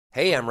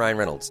Hey, I'm Ryan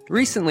Reynolds.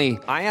 Recently,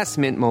 I asked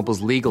Mint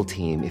Mobile's legal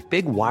team if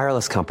big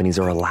wireless companies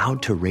are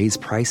allowed to raise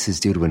prices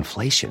due to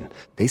inflation.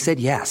 They said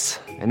yes.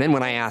 And then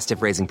when I asked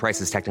if raising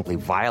prices technically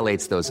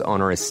violates those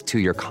onerous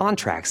two-year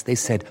contracts, they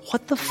said,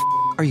 "What the f***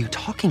 are you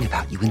talking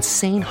about, you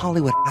insane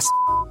Hollywood ass?"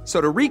 So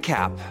to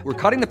recap, we're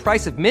cutting the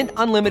price of Mint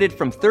Unlimited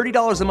from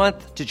 $30 a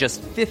month to just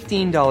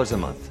 $15 a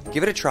month.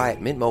 Give it a try at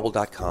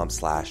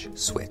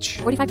mintmobile.com/switch.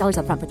 $45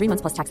 up front for 3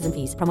 months plus taxes and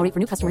fees. Promo rate for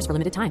new customers for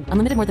limited time.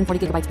 Unlimited more than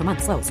 40 gigabytes per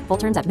month. Slows full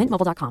terms at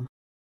mintmobile.com.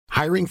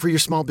 Hiring for your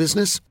small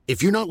business?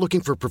 If you're not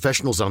looking for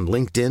professionals on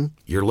LinkedIn,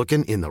 you're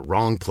looking in the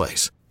wrong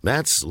place.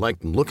 That's like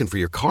looking for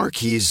your car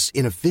keys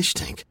in a fish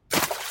tank.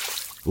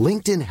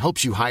 LinkedIn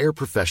helps you hire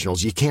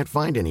professionals you can't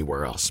find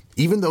anywhere else,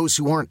 even those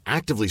who aren't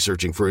actively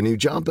searching for a new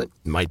job but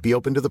might be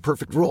open to the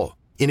perfect role.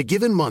 In a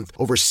given month,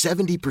 over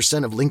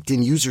 70% of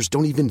LinkedIn users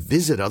don't even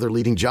visit other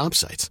leading job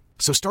sites.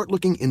 So start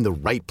looking in the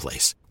right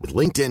place. With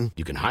LinkedIn,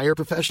 you can hire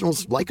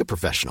professionals like a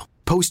professional.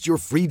 Post your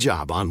free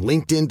job on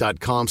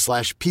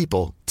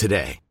linkedin.com/people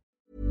today.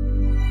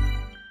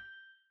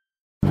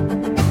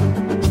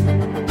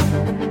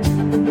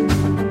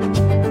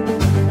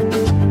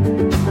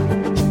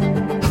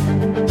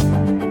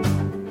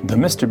 The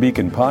Mr.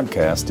 Beacon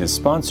podcast is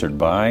sponsored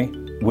by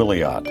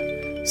Wiliot,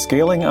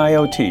 scaling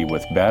IoT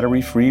with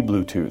battery-free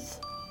Bluetooth.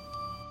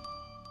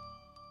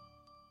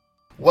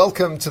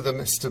 Welcome to the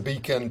Mr.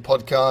 Beacon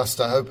podcast.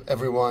 I hope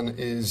everyone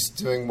is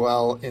doing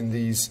well in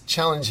these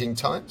challenging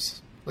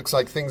times. Looks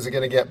like things are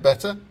going to get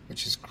better,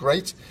 which is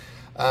great.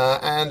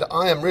 And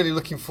I am really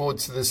looking forward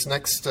to this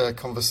next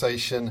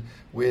conversation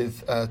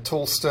with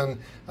Torsten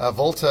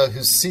Wolter,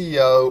 who's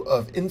CEO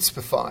of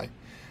Inspify.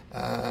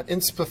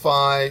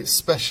 Inspify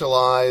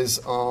specialize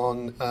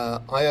on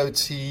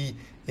IoT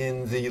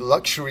in the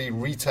luxury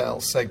retail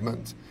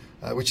segment,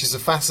 which is a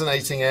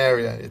fascinating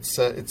area. It's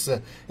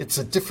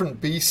a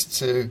different beast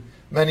to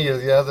many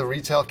of the other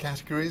retail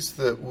categories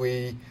that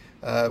we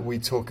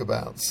talk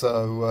about.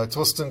 So,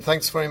 Torsten,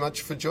 thanks very much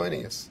for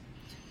joining us.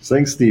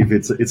 Thanks, Steve.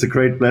 It's a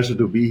great pleasure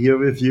to be here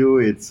with you.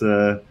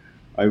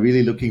 I'm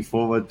really looking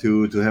forward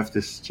to have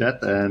this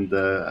chat, and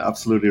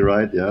absolutely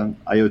right. Yeah,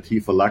 IoT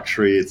for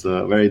luxury. It's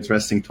a very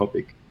interesting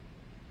topic.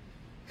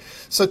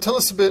 So tell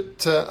us a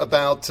bit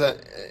about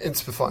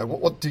Inspify.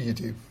 What do you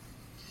do?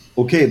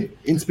 Okay,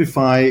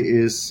 Inspify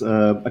is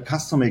a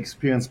customer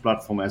experience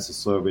platform as a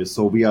service.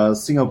 So we are a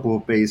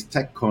Singapore-based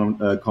tech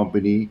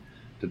company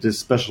that is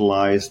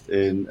specialized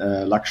in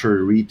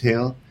luxury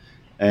retail.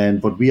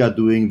 And what we are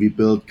doing, we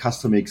build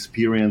customer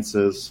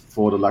experiences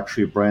for the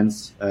luxury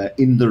brands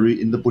in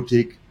the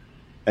boutique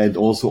and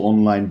also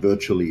online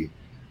virtually.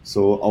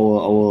 So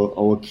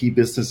our key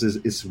business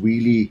is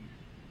really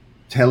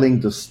telling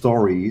the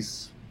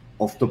stories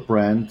of the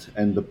brand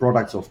and the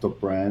products of the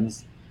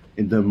brands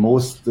in the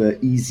most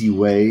easy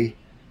way,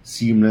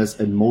 seamless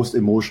and most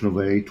emotional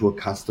way to a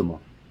customer.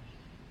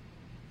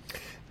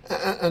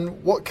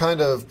 And what kind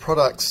of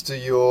products do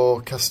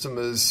your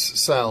customers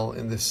sell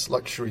in this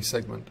luxury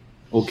segment?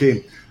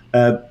 Okay.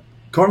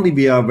 Currently,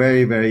 we are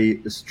very, very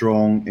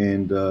strong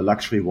in the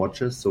luxury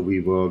watches. So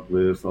we work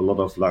with a lot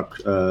of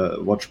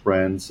watch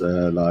brands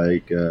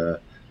like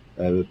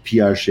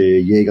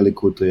Piaget,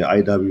 Jaeger-LeCoultre,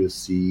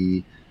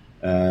 IWC,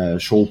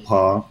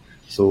 Chopard.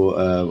 So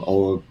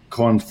our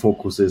current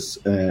focus is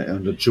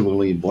on the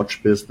jewelry and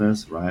watch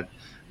business, right?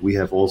 We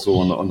have also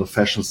on the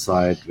fashion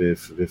side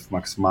with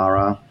Max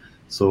Mara.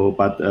 So,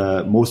 but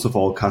most of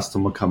our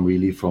customers come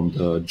really from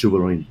the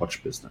jewelry and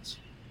watch business.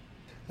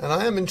 And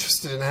I am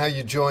interested in how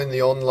you join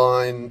the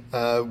online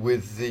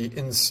with the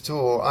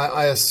in-store.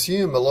 I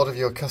assume a lot of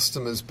your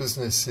customers'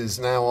 business is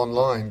now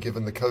online,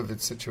 given the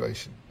COVID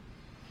situation.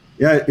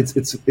 Yeah,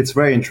 it's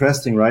very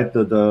interesting, right?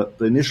 The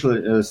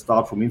initial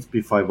start from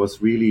Inspify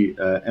was really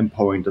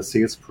empowering the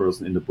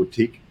salesperson in the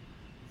boutique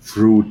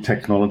through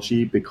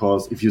technology,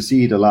 because if you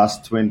see the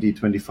last 20,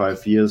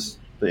 25 years,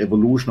 the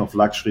evolution of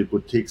luxury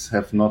boutiques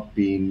have not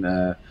been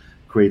a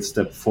great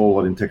step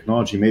forward in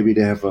technology. Maybe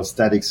they have a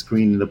static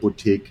screen in the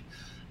boutique,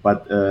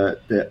 but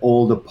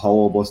all the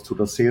power was to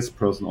the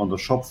salesperson on the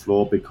shop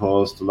floor,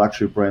 because the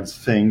luxury brands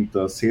think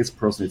the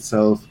salesperson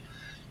itself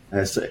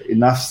has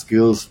enough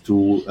skills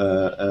to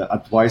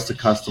advise the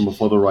customer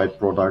for the right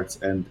products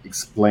and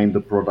explain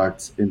the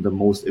products in the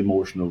most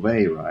emotional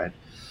way, right?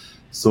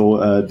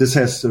 So this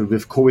has,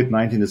 with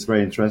COVID-19, is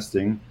very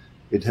interesting.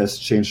 It has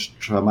changed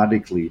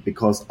dramatically,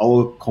 because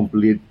our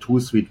complete tool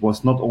suite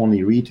was not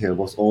only retail,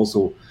 was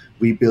also,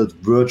 we built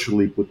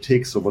virtually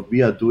boutiques. So what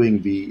we are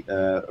doing, we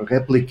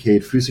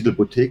replicate physical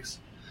boutiques,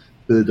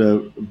 build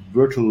a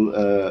virtual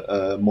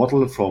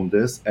model from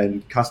this,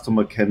 and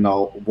customer can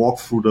now walk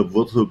through the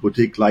virtual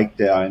boutique like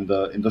they are in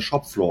the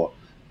shop floor.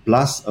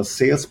 Plus, a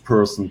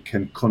salesperson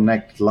can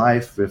connect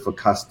live with a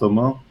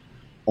customer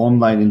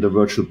online in the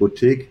virtual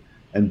boutique,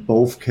 and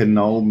both can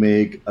now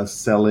make a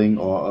selling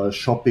or a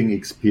shopping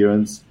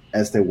experience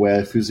as they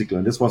were physical.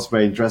 And this was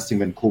very interesting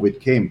when COVID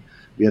came.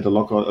 We had a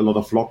lot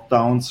of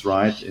lockdowns,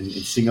 right, in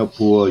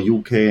Singapore,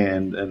 UK,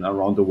 and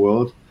around the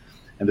world.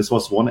 And this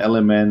was one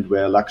element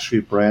where luxury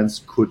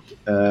brands could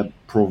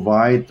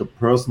provide the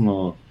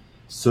personal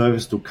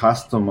service to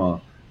customer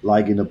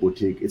like in a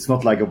boutique. It's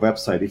not like a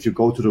website. If you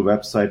go to the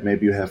website,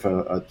 maybe you have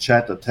a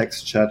chat, a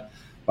text chat,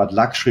 but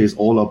luxury is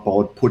all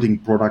about putting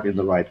product in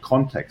the right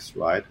context,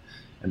 right?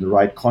 And the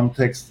right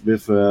context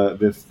with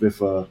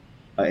a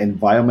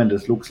environment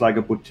that looks like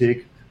a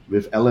boutique,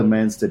 with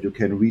elements that you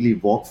can really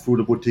walk through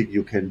the boutique.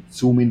 You can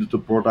zoom into the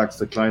products.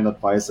 The client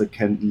advisor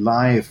can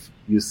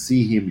you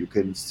see him, you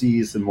can see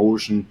his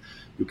emotion,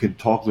 you can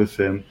talk with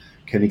him,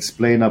 can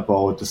explain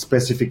about the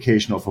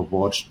specification of a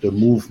watch, the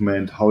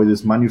movement, how it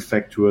is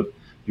manufactured.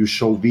 You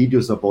show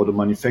videos about the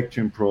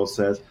manufacturing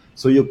process.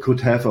 So you could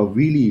have a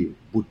really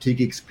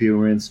boutique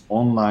experience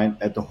online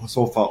at the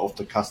sofa of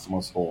the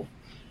customer's home.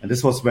 And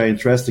this was very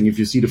interesting. If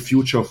you see the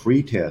future of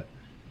retail,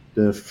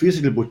 the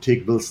physical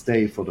boutique will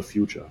stay for the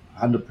future,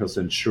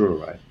 100% sure,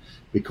 right?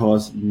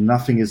 Because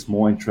nothing is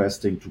more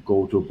interesting to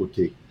go to a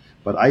boutique.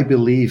 But I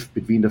believe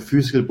between the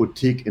physical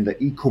boutique and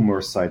the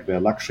e-commerce side,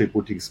 where luxury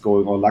boutiques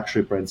going or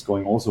luxury brands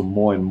going also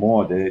more and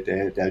more,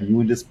 they're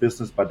new in this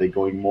business, but they're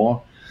going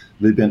more,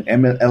 will be an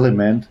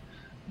element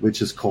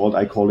which is called,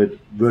 I call it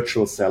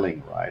virtual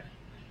selling, right?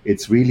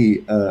 It's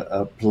really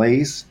a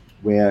place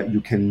where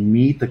you can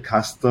meet the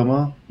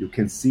customer, you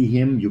can see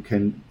him, you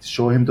can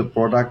show him the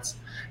products,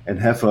 and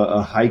have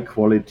a high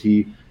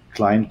quality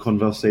client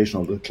conversation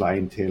or the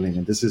clienteling.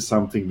 And this is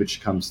something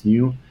which comes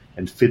new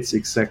and fits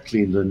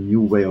exactly in the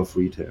new way of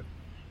retail.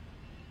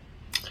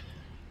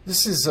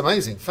 This is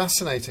amazing,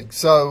 fascinating.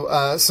 So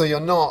you're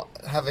not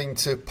having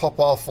to pop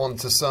off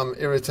onto some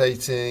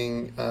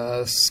irritating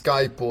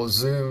Skype or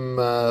Zoom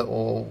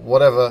or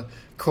whatever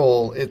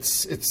call.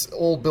 It's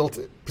all built.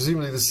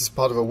 Presumably, this is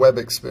part of a web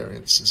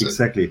experience.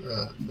 Exactly.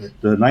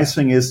 The nice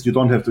thing is you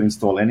don't have to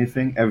install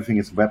anything. Everything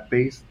is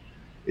web-based.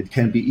 It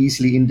can be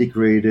easily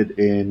integrated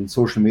in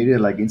social media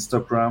like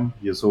Instagram.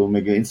 You so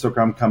make an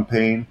Instagram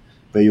campaign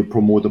where you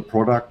promote a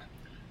product.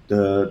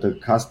 The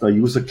customer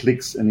user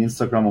clicks on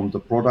Instagram on the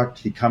product.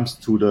 He comes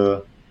to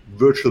the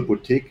virtual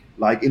boutique,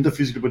 like in the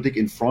physical boutique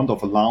in front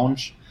of a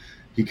lounge.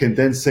 He can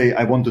then say,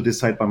 I want to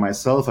decide by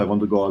myself. I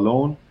want to go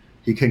alone.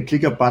 He can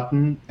click a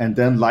button and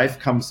then live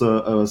comes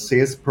a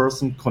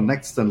salesperson,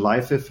 connects then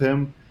live with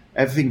him.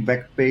 Everything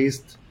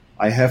web-based.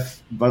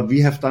 What we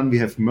have done, we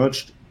have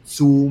merged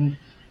Zoom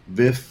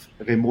with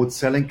remote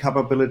selling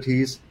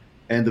capabilities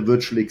and the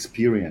virtual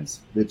experience,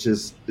 which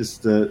is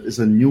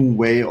a new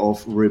way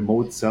of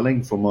remote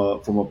selling from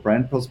a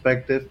brand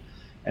perspective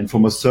and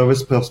from a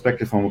service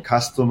perspective, from a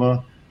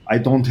customer. I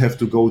don't have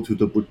to go to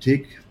the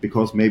boutique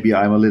because maybe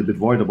I'm a little bit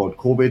worried about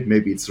COVID,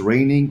 maybe it's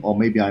raining or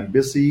maybe I'm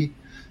busy.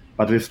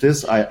 But with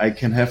this, I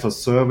can have a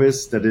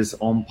service that is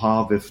on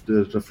par with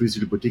the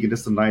physical boutique. And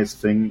that's the nice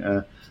thing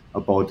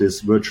about this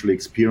virtual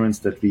experience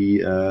that we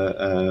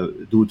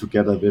do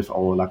together with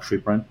our luxury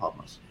brand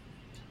partners.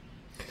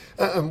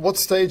 And what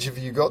stage have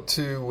you got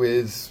to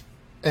with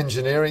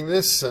engineering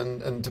this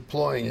and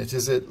deploying it?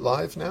 Is it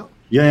live now?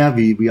 Yeah,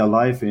 we are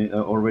live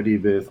already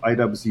with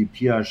IWC,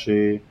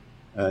 Piaget,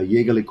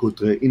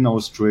 Jaeger-LeCoultre in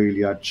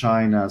Australia,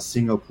 China,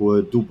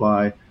 Singapore,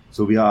 Dubai.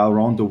 So we are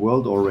around the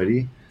world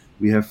already.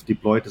 We have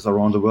deployed this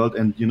around the world.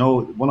 And,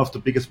 one of the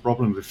biggest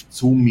problems with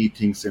Zoom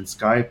meetings and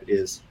Skype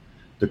is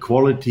the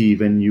quality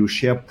when you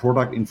share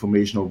product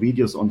information or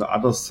videos on the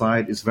other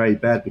side is very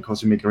bad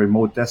because you make a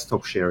remote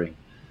desktop sharing.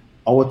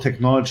 Our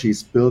technology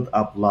is built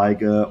up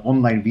like an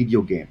online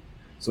video game.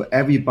 So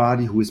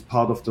everybody who is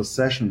part of the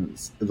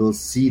sessions will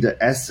see the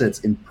assets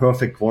in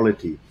perfect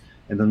quality.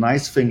 And the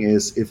nice thing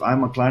is, if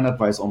I'm a client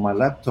advisor on my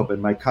laptop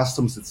and my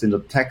customer sits in the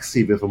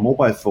taxi with a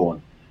mobile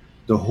phone,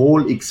 the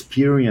whole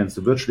experience,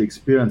 the virtual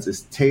experience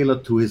is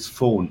tailored to his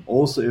phone.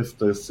 Also, if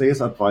the sales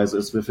advisor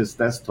is with his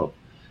desktop.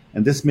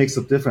 And this makes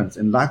a difference.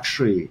 In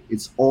luxury,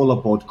 it's all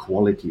about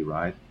quality,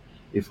 right?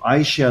 If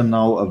I share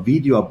now a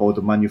video about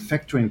the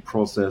manufacturing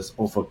process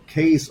of a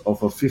case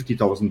of a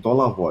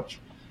 $50,000 watch,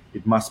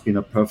 it must be in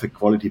a perfect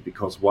quality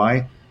because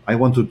why? I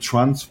want to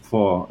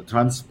transport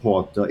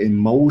the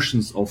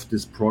emotions of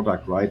this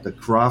product, right? The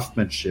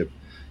craftsmanship,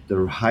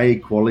 the high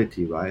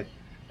quality, right?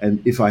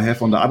 And if I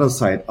have on the other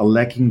side a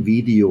lacking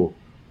video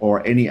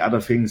or any other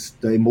things,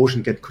 the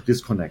emotion gets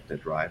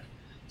disconnected, right?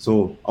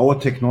 So our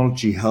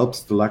technology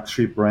helps the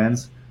luxury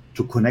brands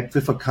to connect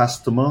with a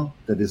customer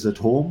that is at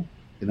home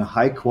in a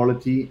high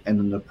quality and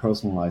in a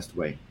personalized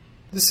way.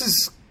 This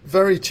is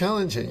very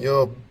challenging.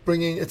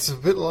 It's a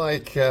bit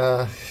like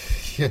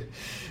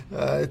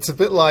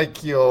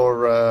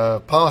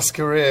your past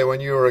career when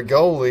you were a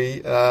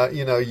goalie.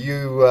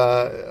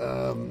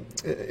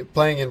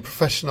 Playing in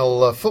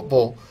professional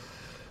football.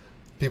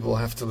 People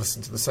have to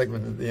listen to the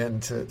segment at the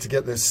end to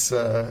get this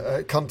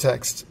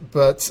context.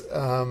 But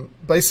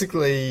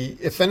basically,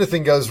 if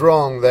anything goes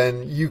wrong,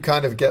 then you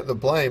kind of get the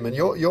blame, and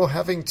you're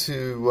having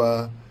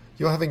to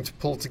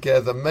pull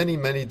together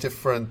many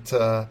different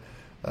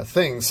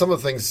things. Some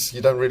of the things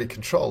you don't really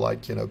control,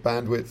 like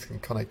bandwidth and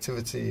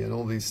connectivity and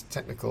all these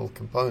technical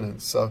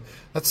components. So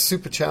that's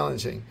super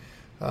challenging.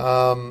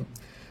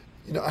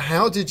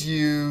 How did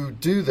you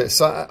do this?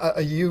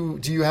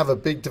 Do you have a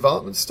big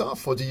development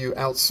staff, or do you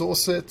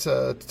outsource it?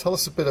 Tell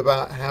us a bit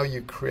about how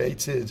you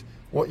created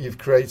what you've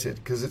created?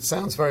 Because it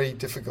sounds very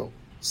difficult.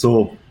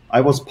 So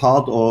I was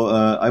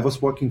I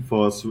was working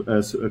for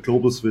a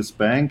global Swiss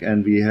bank,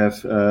 and we have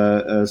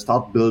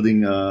started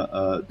building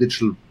a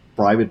digital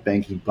private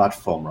banking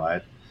platform,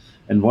 right?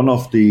 And one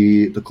of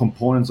the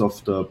components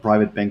of the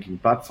private banking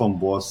platform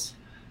was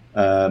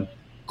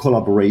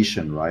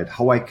collaboration, right?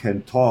 How I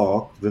can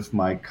talk with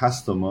my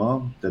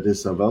customer, that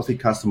is a wealthy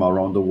customer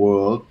around the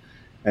world,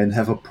 and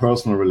have a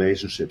personal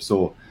relationship.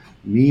 So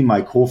me,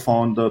 my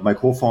co-founder,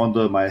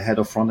 my head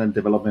of front-end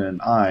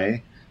development,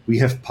 and we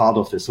have part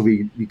of this. So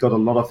we got a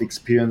lot of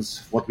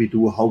experience, what we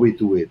do, how we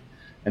do it.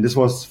 And this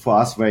was for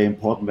us very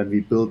important when we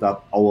built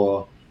up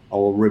our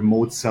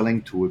remote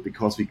selling tool,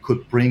 because we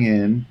could bring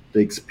in the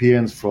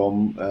experience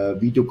from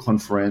video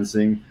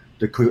conferencing,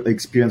 the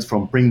experience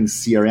from bringing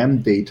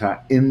CRM data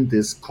in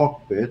this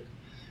cockpit,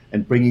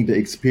 and bringing the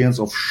experience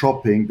of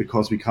shopping,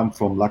 because we come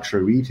from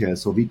luxury retail.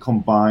 So we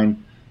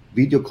combine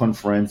video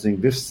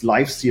conferencing with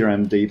live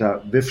CRM data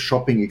with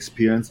shopping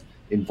experience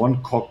in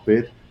one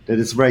cockpit that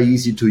is very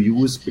easy to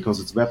use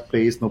because it's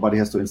web-based. Nobody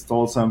has to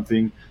install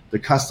something. The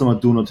customer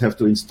do not have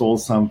to install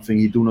something.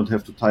 He do not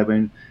have to type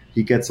in.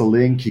 He gets a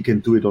link. He can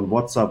do it on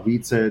WhatsApp,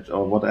 WeChat,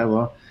 or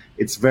whatever.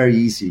 It's very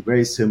easy,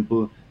 very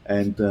simple,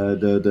 and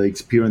the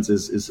experience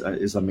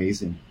is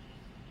amazing.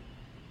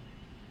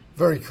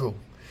 Very cool.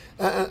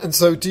 And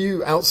so, do you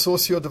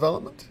outsource your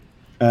development?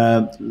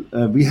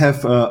 We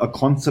have a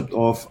concept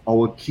of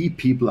our key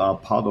people are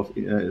part of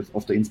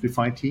the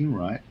Inspify team,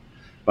 right?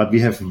 But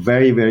we have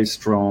very, very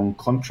strong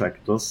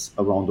contractors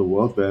around the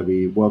world where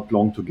we work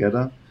long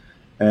together.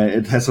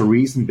 It has a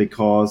reason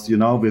because,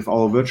 with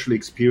our virtual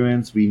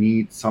experience, we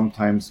need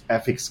sometimes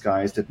FX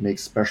guys that make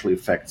special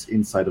effects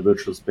inside a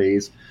virtual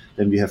space.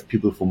 Then we have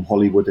people from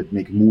Hollywood that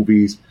make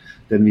movies.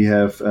 Then we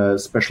have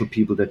special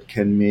people that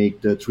can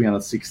make the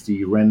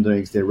 360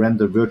 renderings. They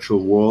render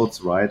virtual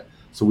worlds, right?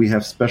 So we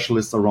have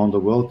specialists around the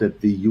world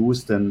that we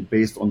use then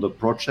based on the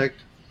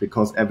project,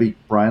 because every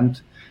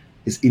brand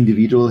is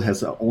individual,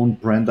 has their own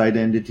brand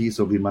identity.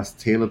 So we must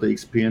tailor the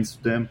experience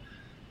to them.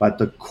 But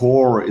the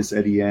core is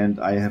at the end,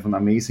 I have an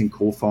amazing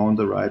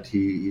co-founder, right?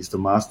 He's the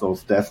master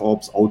of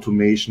DevOps,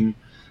 automation.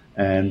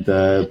 And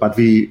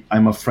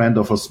I'm a friend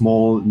of a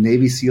small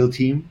Navy SEAL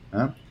team,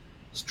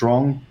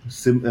 strong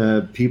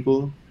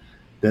people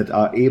that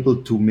are able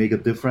to make a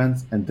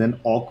difference and then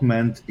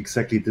augment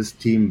exactly this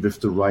team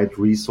with the right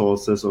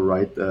resources or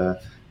right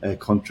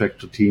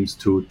contractor teams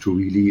to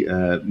really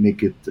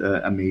make it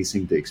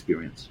amazing, the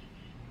experience.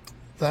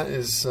 That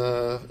is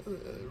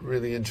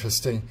really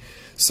interesting.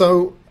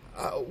 So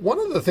one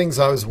of the things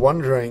I was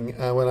wondering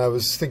when I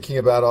was thinking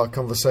about our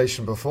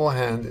conversation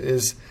beforehand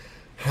is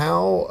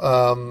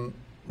how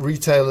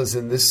retailers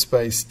in this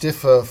space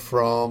differ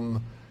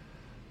from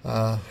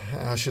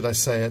how should I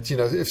say it?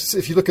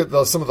 If you look at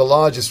some of the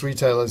largest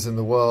retailers in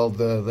the world,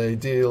 they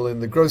deal in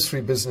the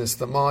grocery business.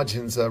 The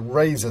margins are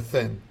razor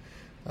thin,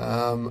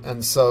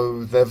 and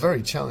so they're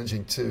very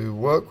challenging to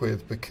work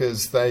with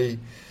because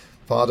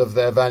part of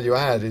their value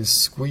add is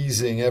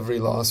squeezing every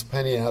last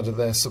penny out of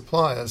their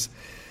suppliers.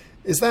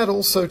 Is that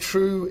also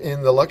true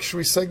in the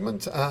luxury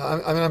segment?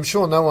 I'm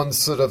sure no one's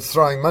sort of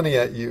throwing money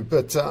at you,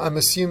 but I'm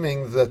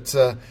assuming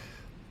that.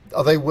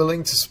 Are they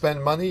willing to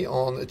spend money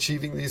on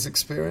achieving these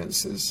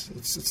experiences?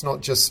 It's not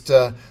just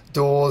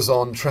doors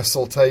on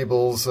trestle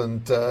tables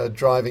and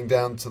driving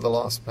down to the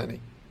last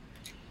penny.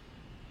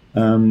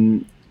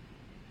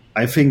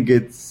 I think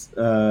it's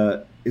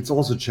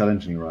also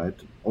challenging, right?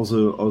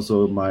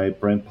 Also, my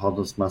brand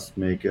partners must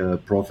make a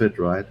profit,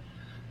 right?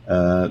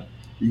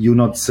 You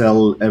not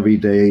sell every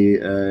day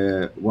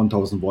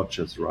 1,000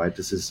 watches, right?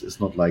 This is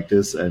not like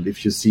this. And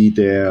if you see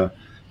their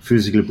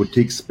physical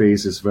boutique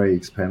space is very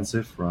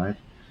expensive, right?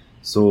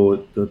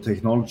 So the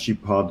technology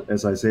part,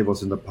 as I say,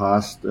 was in the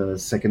past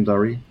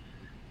secondary,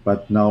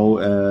 but now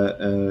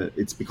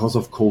it's because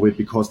of COVID,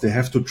 because they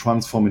have to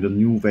transform in a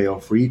new way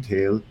of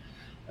retail.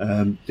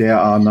 There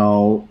are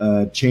now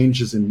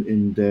changes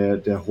in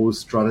their whole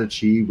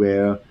strategy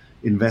where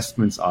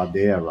investments are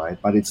there, right?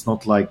 But it's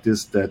not like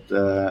this that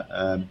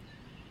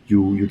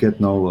you get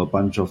now a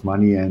bunch of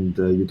money and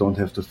you don't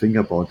have to think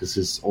about. This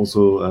is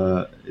also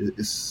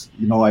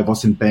I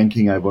was in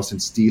banking, I was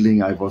in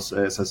stealing, I was,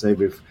 as I say,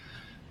 with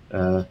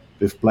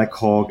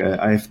Blackhawk.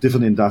 I have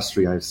different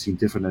industry. I've seen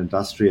different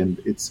industry, and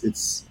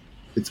it's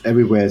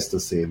everywhere is the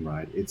same,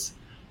 right? It's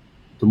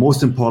the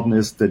most important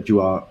is that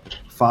you are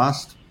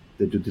fast,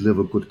 that you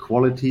deliver good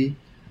quality,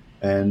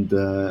 and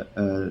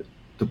the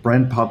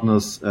brand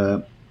partners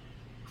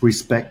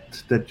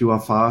respect that you are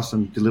fast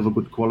and deliver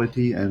good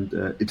quality. And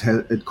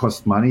it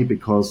costs money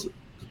because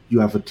you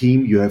have a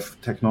team, you have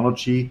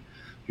technology,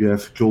 you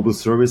have global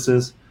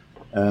services.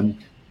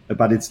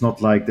 But it's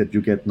not like that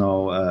you get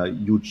now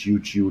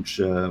huge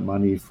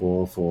money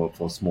for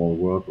small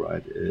work,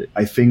 right?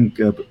 I think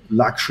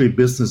luxury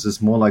business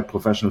is more like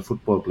professional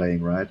football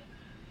playing, right?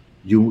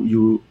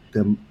 You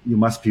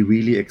must be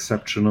really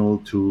exceptional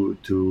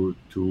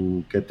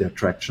to get their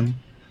traction,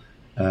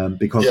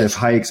 because they have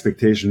high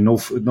expectation, no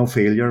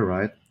failure,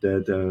 right?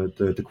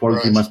 The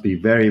quality must be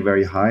very,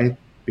 very high,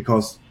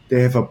 because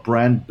they have a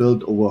brand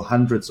built over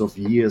hundreds of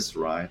years,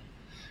 right?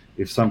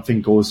 If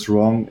something goes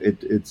wrong,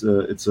 it's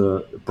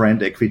a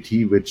brand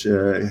equity which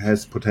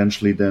has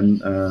potentially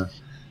then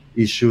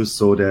issues.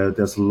 So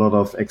there's a lot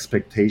of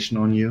expectation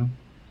on you,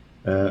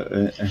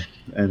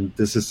 and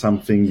this is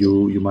something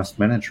you must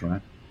manage,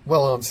 right?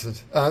 Well answered.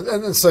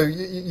 And so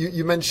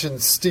you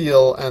mentioned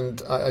steel,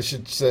 and I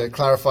should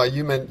clarify,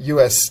 you meant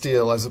US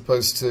Steel as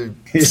opposed to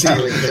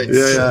stealing things.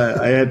 Yeah.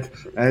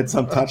 I had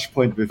some touch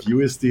point with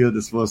US Steel.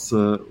 This was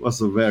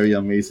a very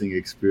amazing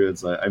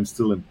experience. I'm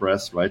still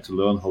impressed, right, to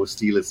learn how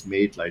steel is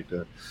made, like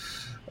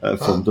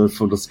from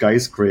the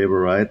skyscraper,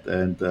 right,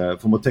 and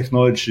from a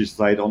technology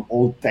side on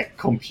all tech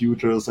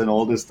computers and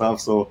all this stuff.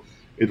 So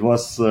it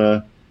was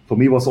for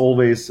me was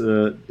always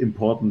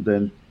important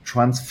then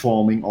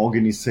transforming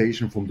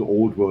organization from the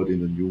old world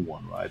in the new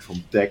one, right?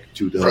 From tech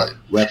to the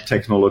web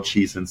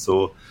technologies, and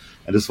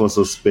this was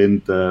a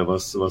spin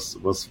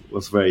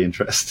was very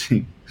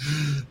interesting.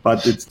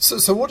 But it's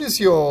so. What is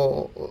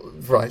your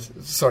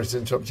Sorry to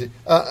interrupt you.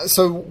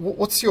 So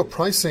what's your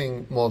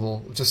pricing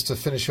model? Just to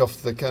finish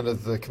off the kind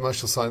of the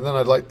commercial side, and then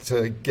I'd like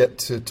to get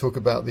to talk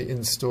about the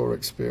in-store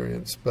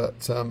experience.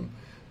 But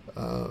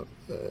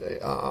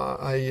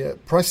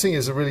pricing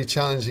is a really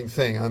challenging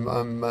thing.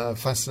 I'm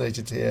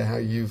fascinated to hear how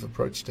you've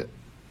approached it.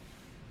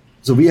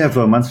 So we have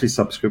a monthly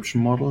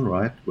subscription model,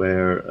 right,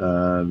 where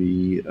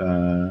we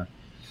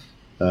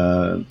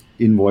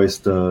invoice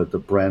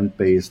the brand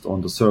based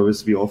on the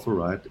service we offer,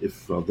 right?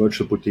 If a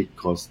virtual boutique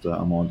costs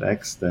amount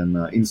X, then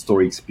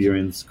in-store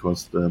experience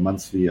costs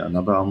monthly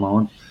another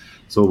amount.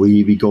 So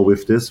we go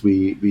with this.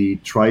 We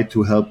try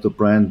to help the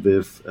brand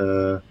with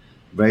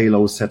very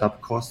low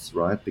setup costs,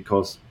 right?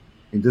 Because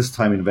in this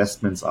time,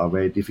 investments are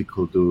very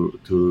difficult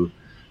to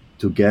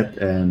get,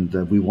 and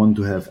we want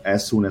to have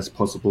as soon as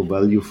possible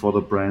value for the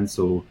brand.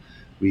 So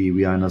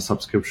we are in a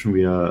subscription.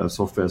 We are a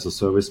software as a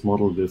service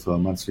model with a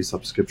monthly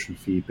subscription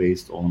fee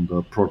based on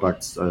the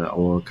products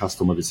our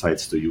customer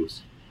decides to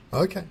use.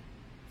 Okay,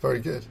 very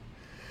good.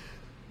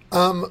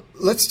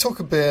 Let's talk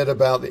a bit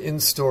about the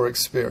in-store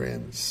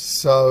experience.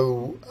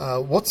 So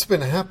what's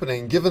been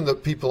happening, given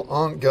that people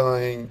aren't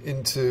going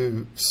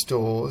into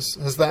stores?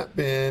 Has that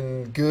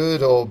been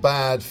good or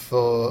bad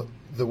for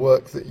the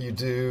work that you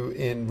do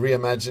in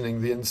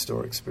reimagining the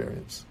in-store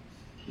experience?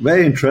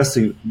 Very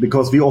interesting,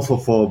 because we offer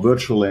for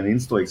virtual and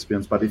in-store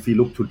experience. But if you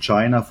look to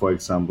China, for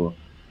example,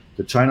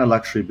 the China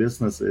luxury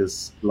business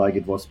is like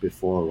it was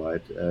before,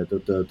 right?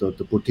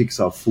 The boutiques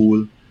are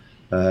full.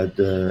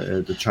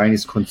 The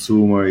Chinese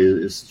consumer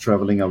is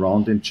traveling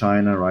around in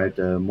China, right?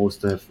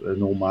 Most have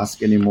no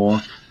mask anymore.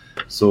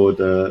 So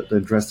the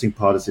interesting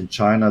part is in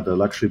China, the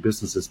luxury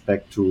business is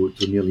back to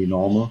nearly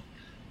normal,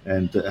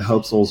 and it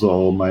helps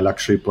also my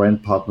luxury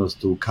brand partners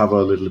to cover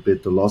a little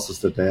bit the losses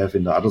that they have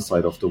in the other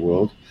side of the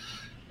world.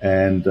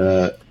 And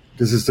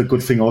this is a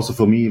good thing also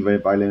for me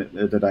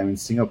that I'm in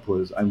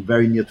Singapore. I'm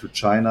very near to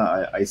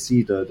China. I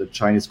see the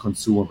Chinese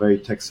consumer very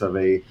tech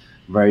savvy,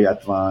 very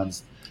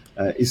advanced.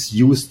 Is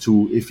used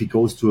to, if he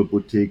goes to a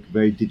boutique,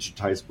 very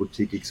digitized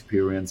boutique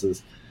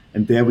experiences.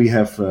 And there we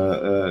have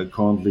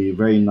currently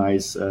very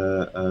nice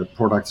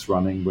products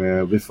running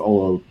where with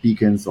our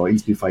beacons or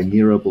Inspify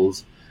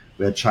Nearables,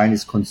 where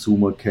Chinese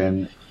consumer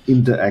can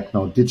interact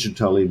now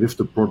digitally with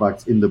the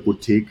products in the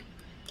boutique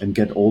and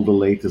get all the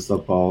latest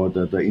about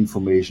the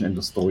information and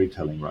the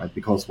storytelling, right?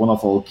 Because one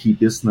of our key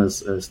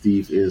business,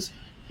 Steve, is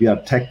we are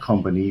a tech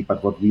company,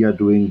 but what we are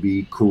doing,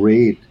 we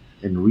curate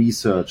and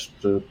research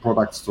the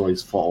product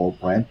stories for our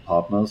brand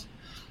partners.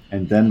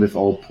 And then with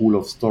our pool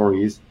of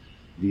stories,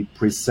 we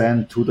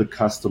present to the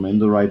customer in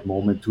the right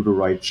moment, to the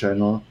right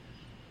channel,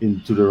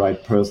 into the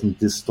right person,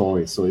 this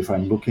story. So if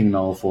I'm looking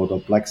now for the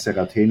Black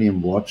Ceratanium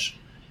watch,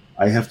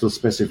 I have the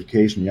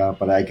specification,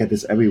 but I get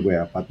this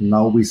everywhere. But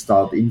now we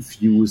start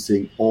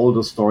infusing all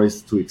the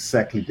stories to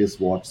exactly this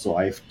watch. So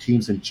I have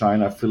teams in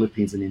China,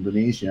 Philippines, and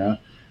Indonesia.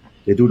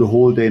 They do the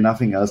whole day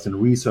nothing else than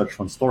research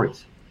from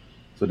stories.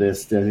 So they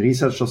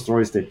research the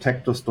stories, they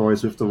tag the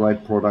stories with the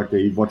right product,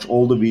 they watch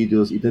all the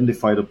videos,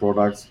 identify the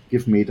products,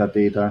 give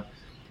metadata,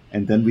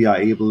 and then we are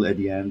able at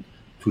the end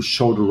to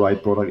show the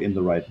right product in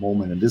the right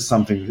moment. And this is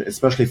something,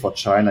 especially for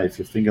China, if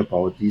you think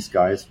about these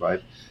guys,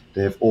 right?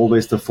 They have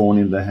always the phone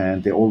in their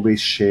hand, they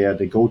always share,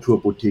 they go to a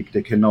boutique,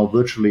 they can now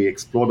virtually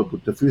explore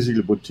the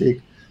physical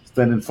boutique,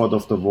 stand in front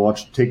of the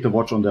watch, take the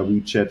watch on their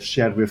WeChat,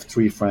 share it with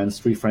three friends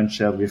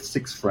share it with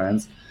 6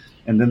 friends,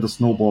 and then the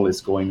snowball is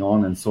going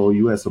on. And so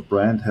you as a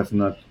brand have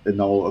now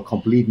a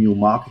complete new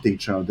marketing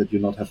channel that you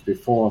not have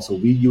before. So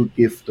you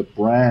give the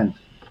brand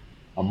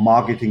a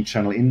marketing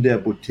channel in their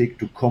boutique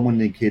to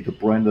communicate the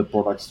branded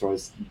product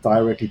stories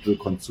directly to the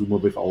consumer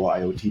with our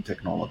IoT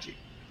technology.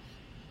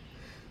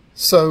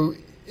 So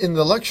in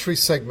the luxury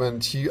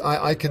segment,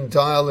 I can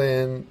dial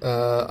in,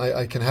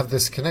 I can have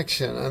this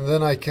connection, and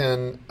then I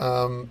can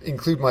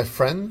include my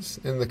friends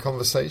in the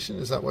conversation.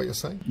 Is that what you're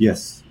saying?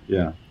 Yes,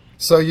 yeah.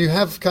 So you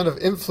have kind of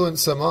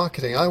influencer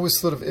marketing. I always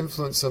thought of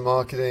influencer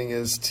marketing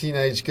as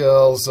teenage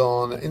girls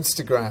on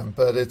Instagram,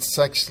 but it's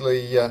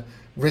actually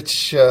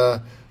rich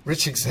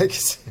rich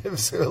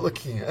executives who are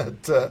looking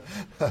at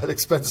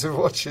expensive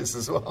watches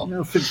as well.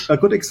 A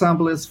good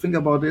example is, think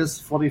about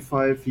this,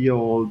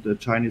 45-year-old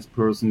Chinese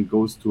person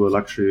goes to a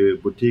luxury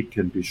boutique,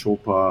 can be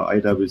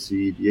Chopard,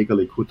 IWC, Jaeger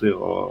LeCoultre,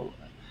 or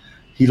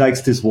he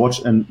likes this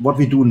watch. And what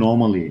we do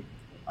normally,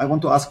 I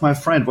want to ask my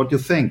friend, what do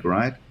you think,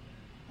 right?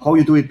 How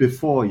you do it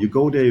before, you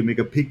go there, you make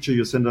a picture,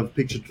 you send a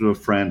picture to a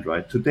friend,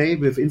 right? Today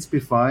with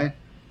Inspify,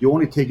 you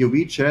only take your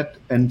WeChat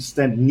and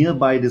stand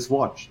nearby this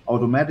watch.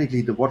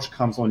 Automatically, the watch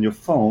comes on your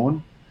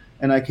phone,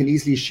 and I can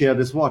easily share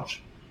this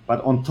watch.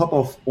 But on top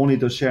of only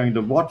the sharing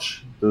the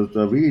watch,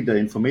 the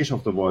information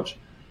of the watch,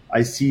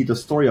 I see the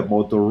story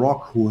about The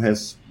Rock, who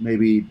has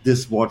maybe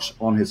this watch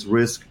on his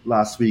wrist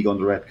last week on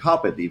the red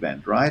carpet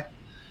event, right?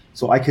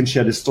 So I can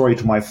share this story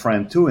to my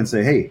friend too and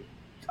say, hey,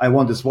 I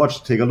want this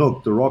watch. Take a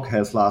look. The Rock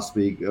has last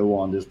week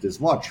worn this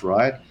watch,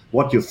 right?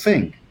 What do you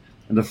think?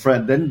 And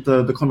then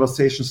the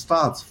conversation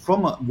starts.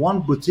 From one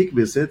boutique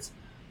visit,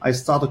 I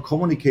start a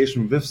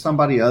communication with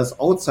somebody else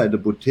outside the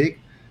boutique,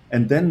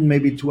 and then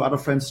maybe 2 other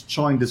friends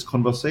join this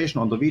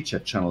conversation on the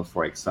WeChat channel,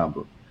 for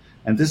example.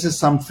 And this is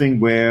something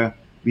where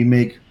we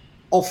make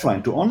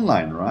offline to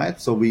online,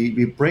 right? So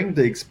we bring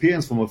the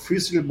experience from a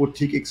physical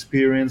boutique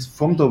experience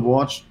from the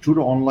watch to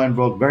the online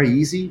world very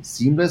easy,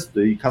 seamless.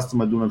 The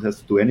customer do not have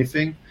to do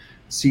anything.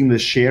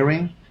 Seamless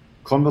sharing.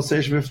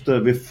 Conversation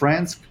with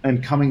friends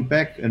and coming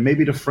back, and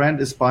maybe the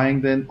friend is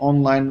buying then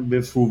online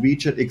through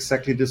WeChat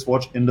exactly this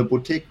watch in the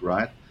boutique,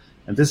 right?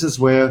 And this is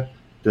where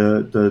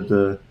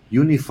the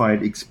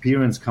unified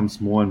experience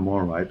comes more and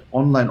more, right?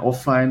 Online,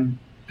 offline,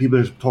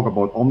 people talk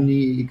about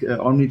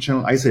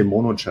omni-channel. I say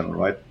mono-channel,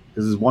 right?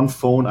 This is one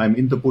phone. I'm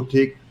in the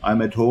boutique.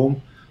 I'm at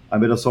home.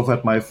 I'm at a sofa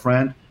at my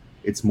friend.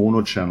 It's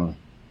mono-channel.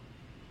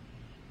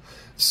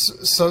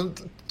 So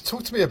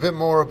talk to me a bit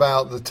more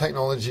about the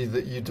technology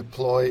that you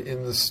deploy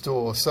in the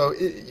store. So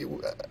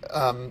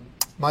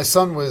my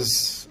son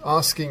was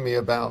asking me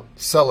about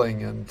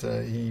selling, and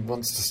he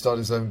wants to start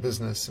his own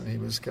business, and he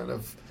was kind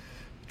of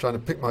trying to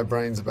pick my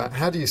brains about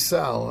how do you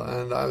sell,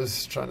 and I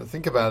was trying to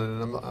think about it,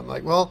 and I'm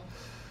like, well,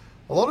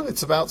 a lot of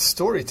it's about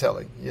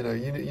storytelling. You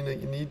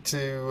need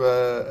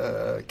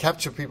to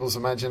capture people's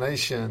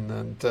imagination,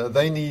 and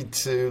they need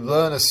to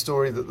learn a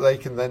story that they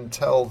can then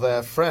tell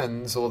their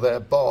friends or their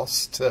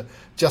boss to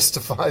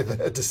justify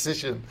their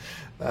decision.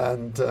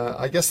 And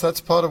I guess that's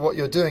part of what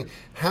you're doing.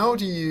 How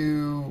do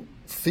you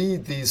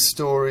feed these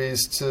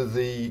stories to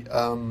the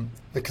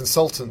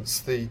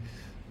consultants, I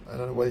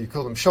don't know whether you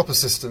call them shop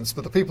assistants,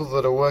 but the people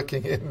that are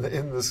working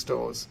in the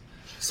stores?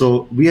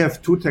 So we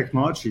have 2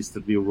 technologies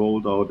that we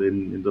rolled out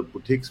in the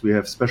boutiques. We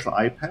have special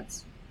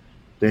iPads.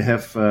 They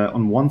have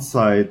on one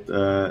side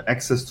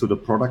access to the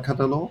product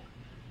catalog.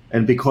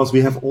 And because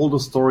we have all the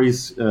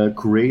stories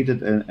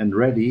curated and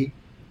ready,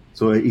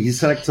 so he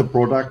selects a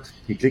product,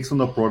 he clicks on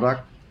the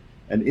product,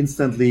 and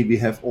instantly we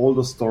have all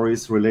the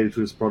stories related to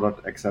his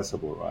product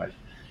accessible, right?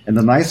 And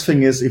the nice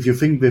thing is, if you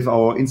think with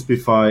our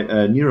Inspify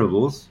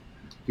Nearables,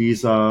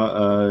 these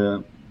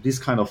are these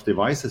kind of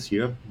devices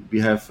here. We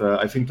have,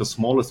 I think, the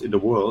smallest in the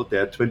world. They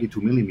are 22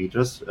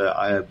 millimeters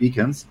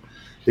beacons.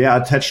 They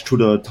are attached to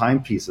the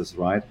timepieces,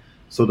 right?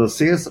 So the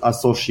sales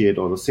associate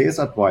or the sales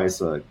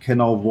advisor can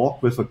now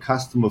walk with a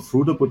customer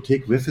through the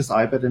boutique with his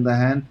iPad in the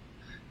hand,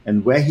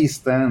 and where he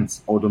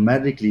stands,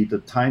 automatically the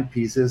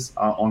timepieces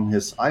are on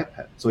his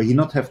iPad. So he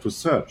not have to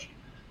search.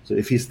 So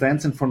if he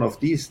stands in front of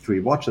these 3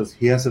 watches,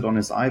 he has it on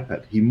his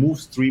iPad. He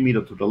moves 3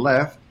 meters to the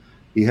left,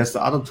 he has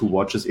the other 2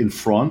 watches in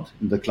front,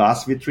 in the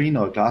glass vitrine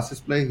or glass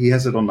display. He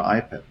has it on the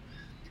iPad.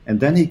 And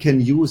then he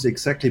can use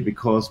exactly,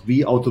 because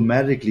we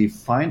automatically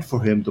find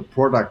for him the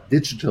product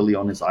digitally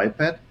on his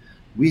iPad.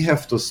 We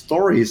have the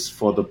stories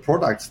for the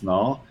products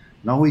now.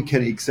 Now we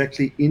can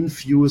exactly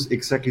infuse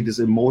exactly these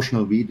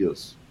emotional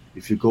videos.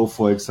 If you go,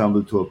 for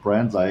example, to a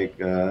brand like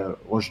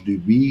Roche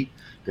Dubuis,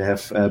 they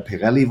have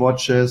Pirelli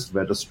watches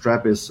where the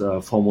strap is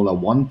Formula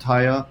One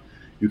tire.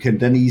 You can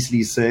then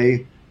easily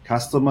say,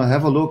 customer,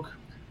 have a look.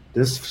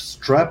 This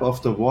strap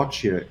of the watch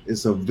here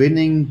is a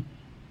winning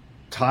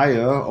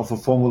tire of a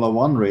Formula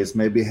One race.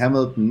 Maybe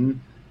Hamilton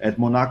at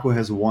Monaco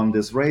has won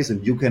this race,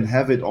 and you can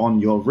have it on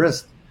your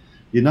wrist.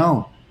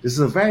 This is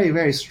a very,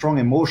 very strong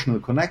emotional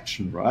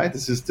connection, right?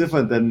 This is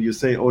different than you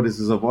say, oh, this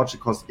is a watch, it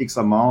costs X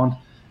amount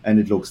and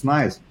it looks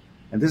nice.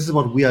 And this is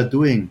what we are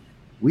doing.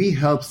 We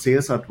help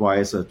sales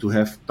advisor to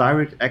have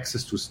direct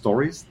access to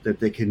stories that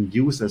they can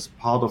use as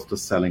part of the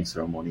selling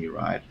ceremony,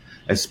 right?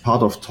 As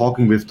part of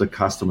talking with the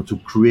customer to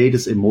create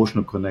this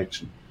emotional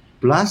connection.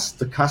 Plus,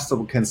 the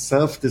customer can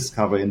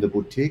self-discover in the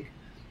boutique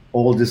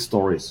all these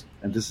stories.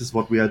 And this is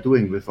what we are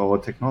doing with our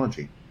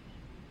technology.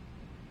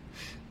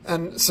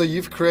 And so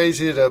you've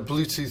created a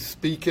Bluetooth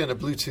beacon, a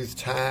Bluetooth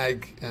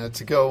tag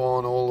to go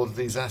on all of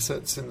these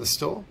assets in the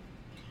store?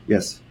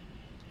 Yes.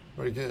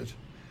 Very good.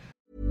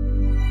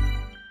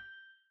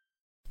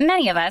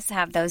 Many of us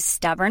have those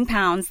stubborn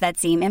pounds that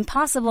seem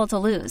impossible to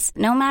lose,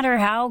 no matter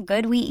how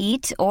good we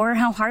eat or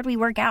how hard we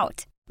work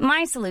out.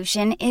 My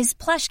solution is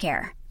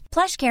PlushCare.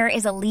 PlushCare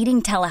is a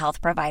leading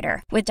telehealth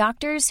provider with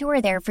doctors who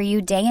are there for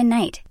you day and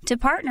night to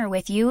partner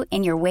with you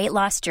in your weight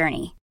loss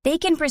journey. They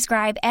can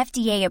prescribe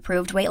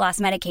FDA-approved weight loss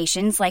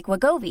medications like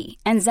Wegovy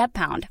and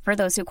Zepbound for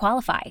those who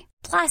qualify.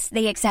 Plus,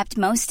 they accept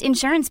most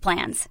insurance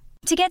plans.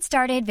 To get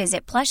started,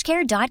 visit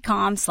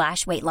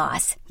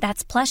plushcare.com/weightloss.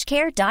 That's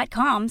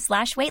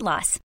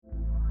plushcare.com/weightloss.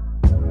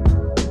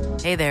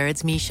 Hey there,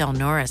 it's Michelle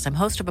Norris. I'm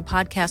host of a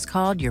podcast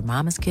called Your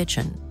Mama's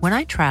Kitchen. When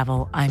I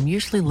travel, I'm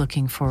usually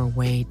looking for a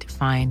way to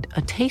find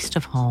a taste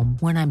of home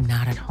when I'm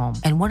not at home.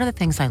 And one of the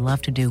things I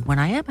love to do when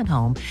I am at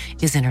home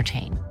is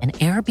entertain. And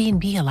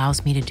Airbnb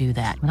allows me to do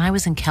that. When I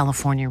was in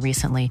California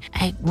recently,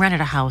 I rented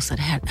a house that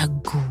had a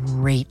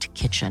great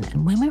kitchen.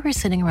 And when we were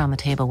sitting around the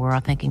table, we were all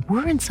thinking,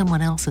 we're in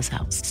someone else's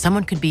house.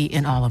 Someone could be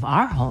in all of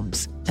our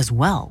homes as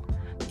well.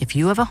 If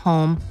you have a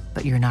home,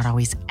 but you're not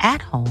always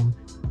at home,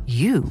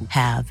 you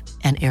have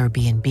an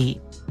Airbnb.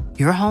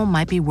 Your home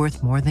might be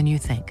worth more than you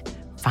think.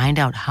 Find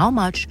out how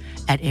much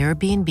at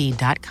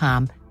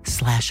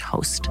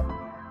airbnb.com/host.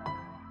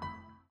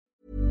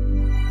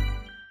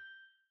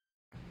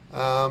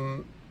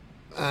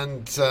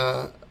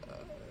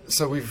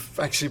 So we've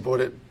actually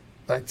brought it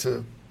back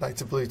to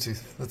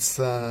Bluetooth.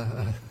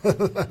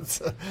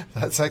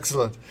 That's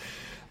excellent.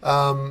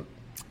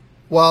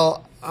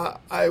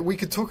 We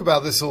could talk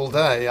about this all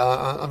day.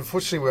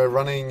 Unfortunately, we're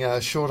running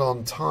short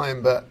on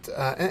time, but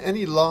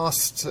any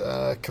last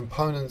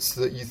components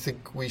that you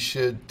think we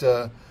should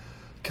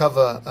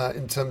cover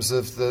in terms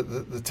of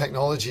the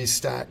technology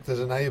stack that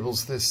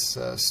enables this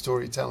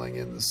storytelling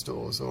in the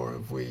stores, or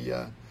have we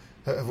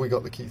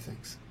got the key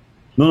things?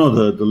 No,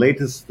 the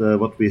latest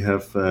what we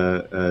have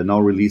now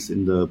released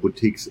in the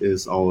boutiques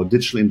is our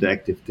digital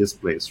interactive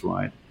displays,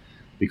 right?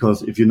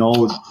 Because if you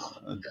know,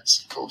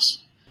 yes, of course.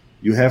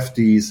 You have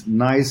these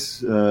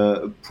nice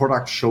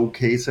product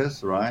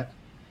showcases, right?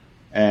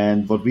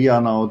 And what we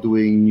are now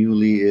doing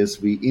newly is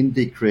we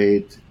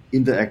integrate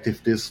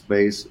interactive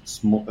displays,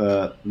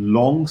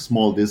 long,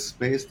 small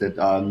displays that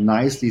are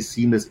nicely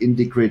seamless,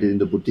 integrated in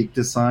the boutique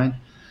design.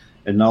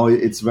 And now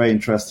it's very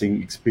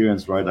interesting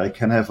experience, right? I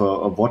can have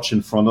a watch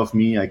in front of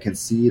me. I can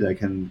see it. I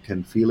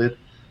can feel it.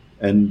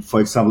 And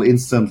for example,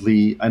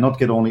 instantly, I not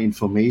get only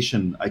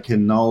information. I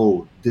can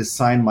now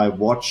design my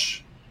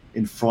watch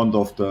in front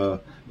of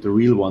the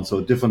real one.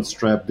 So different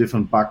strap,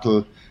 different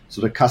buckle.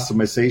 So the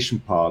customization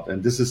part.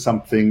 And this is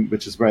something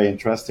which is very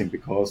interesting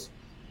because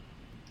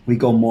we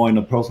go more in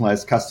a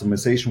personalized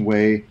customization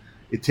way.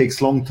 It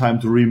takes long time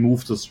to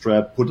remove the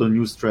strap, put a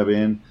new strap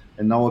in.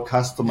 And now a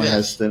customer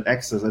has then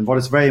access. And what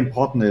is very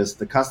important is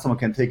the customer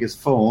can take his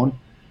phone,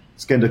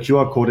 scan the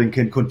QR code, and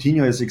can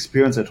continue his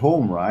experience at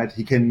home, right?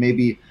 He can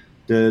maybe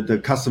the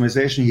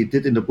customization he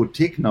did in the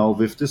boutique now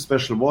with this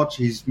special watch,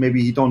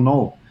 he don't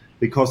know.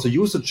 Because the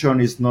user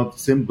journey is not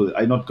simple.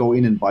 I not go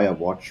in and buy a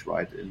watch,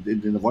 right?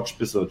 In the watch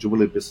business or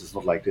jewelry business,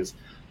 not like this.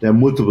 There are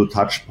multiple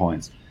touch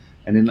points.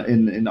 And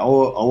in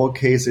our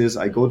cases,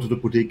 I go to the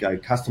boutique, I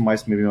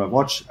customize maybe my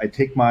watch, I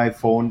take my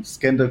phone,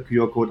 scan the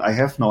QR code. I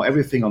have now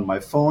everything on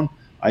my phone.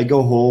 I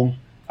go home,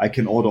 I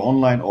can order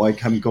online, or I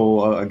can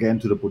go again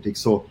to the boutique.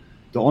 So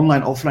the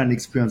online-offline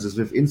experiences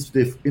with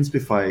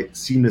Inspify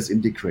seamless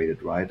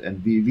integrated, right?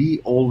 And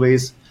we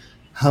always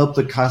help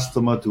the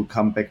customer to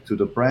come back to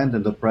the brand,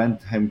 and the brand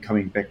him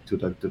coming back to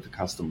the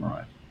customer,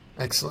 right?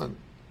 Excellent.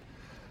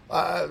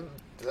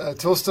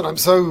 Torsten, I'm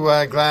so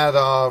glad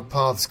our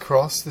paths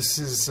cross. This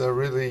is a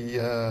really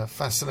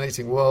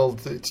fascinating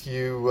world that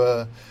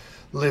you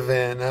live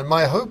in. And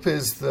my hope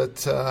is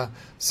that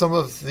some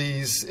of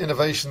these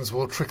innovations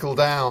will trickle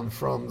down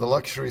from the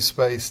luxury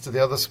space to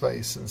the other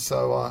space. And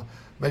so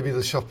maybe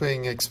the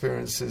shopping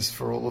experiences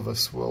for all of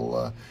us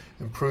will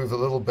improve a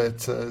little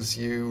bit as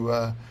you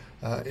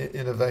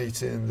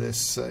innovate in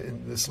this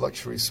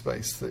luxury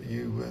space that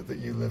you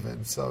live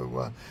in.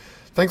 So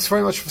thanks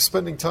very much for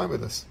spending time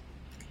with us.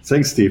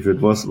 Thanks, Steve. It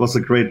was a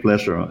great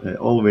pleasure.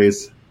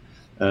 Always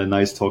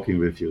nice talking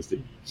with you,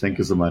 Steve. Thank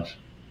you so much.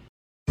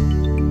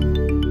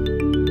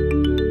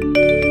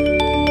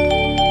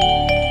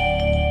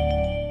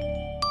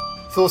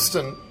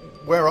 Thorsten,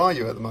 where are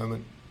you at the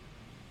moment?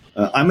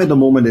 I'm at the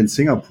moment in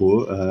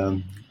Singapore.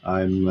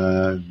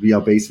 We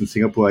are based in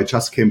Singapore. I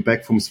just came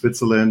back from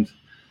Switzerland.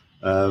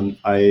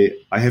 I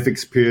have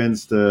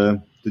experienced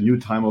the new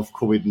time of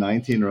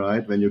COVID-19,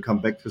 right? When you come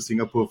back to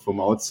Singapore from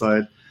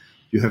outside,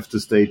 you have to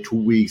stay 2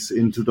 weeks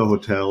into the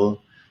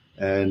hotel.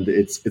 And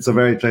it's a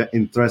very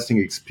interesting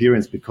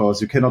experience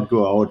because you cannot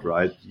go out,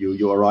 right?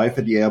 You arrive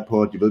at the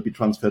airport, you will be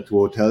transferred to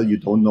a hotel, you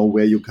don't know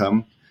where you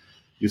come.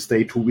 You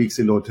stay 2 weeks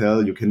in the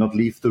hotel, you cannot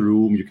leave the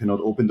room, you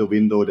cannot open the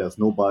window, there's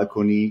no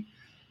balcony.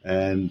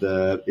 And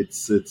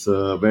it's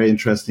a very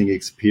interesting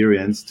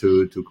experience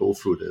to go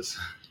through this.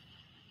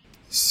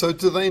 So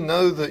do they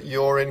know that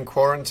you're in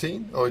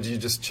quarantine, or do you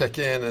just check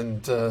in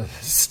and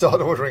start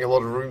ordering a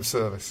lot of room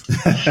service?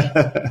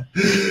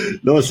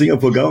 No,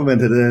 Singapore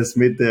government has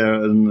made there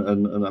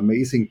an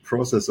amazing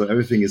process. So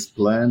everything is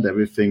planned,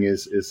 everything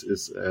is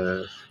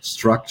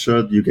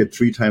structured. You get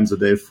 3 times a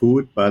day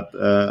food, but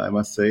I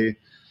must say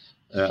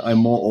I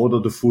more order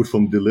the food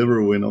from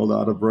Deliveroo and all the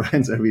other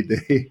brands every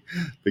day,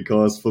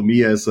 because for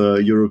me as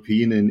a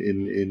European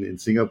in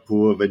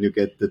Singapore, when you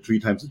get the 3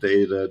 times a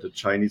day the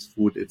Chinese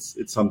food, it's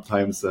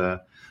sometimes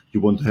you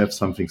want to have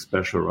something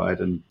special, right?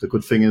 And the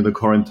good thing in the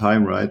current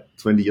time, right?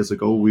 20 years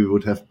ago we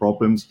would have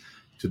problems.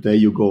 Today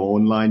you go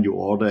online, you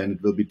order, and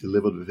it will be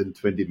delivered within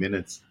 20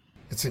 minutes.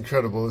 It's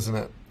incredible, isn't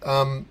it?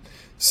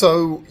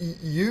 So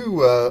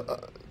you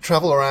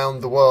travel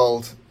around the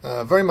world,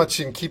 very much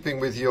in keeping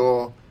with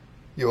your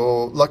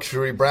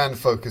luxury brand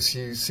focus.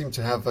 You seem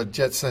to have a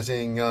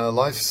jet-setting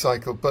life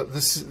cycle, but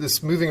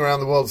this moving around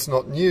the world is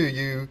not new.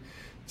 You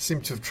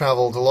seem to have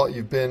traveled a lot.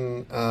 You've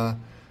been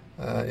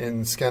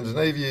in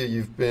Scandinavia.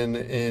 You've been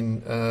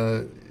in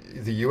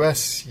the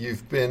US.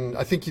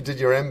 I think you did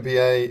your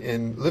MBA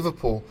in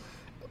Liverpool.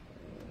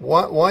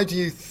 What do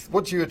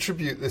you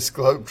attribute this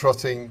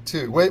globe-trotting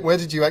to? Where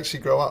did you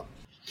actually grow up?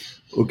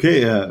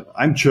 Okay,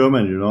 I'm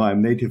German,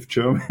 I'm native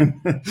German,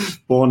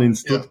 born in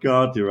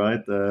Stuttgart,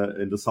 right,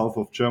 in the south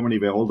of Germany,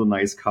 where all the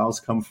nice cars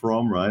come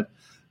from, right?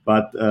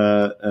 But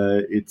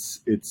it's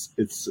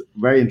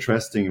very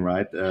interesting,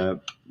 right?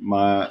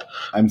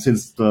 I'm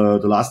since the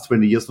last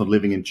 20 years not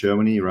living in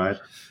Germany, right?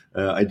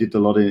 I did a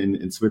lot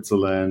in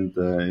Switzerland,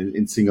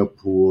 in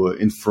Singapore,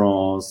 in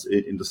France,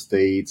 in the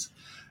States,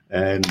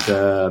 and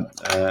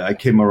I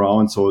came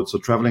around. So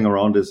traveling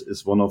around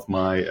is one of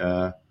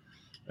my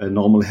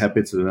normal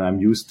habits that I'm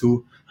used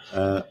to.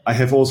 I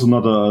have also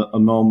not a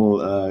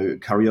normal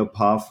career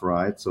path,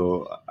 right?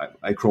 So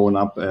I grown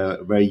up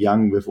very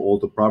young with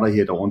older brother. He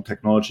had our own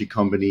technology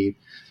company.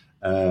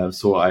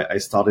 So I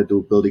started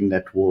building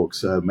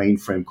networks,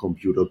 mainframe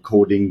computer,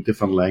 coding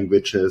different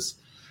languages.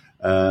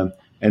 And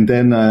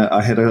then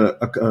I had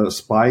a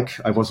spike.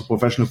 I was a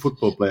professional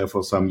football player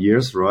for some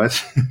years, right?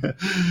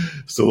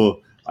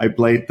 So I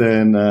played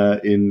then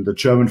in the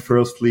German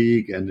first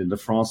league and in the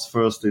France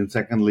first and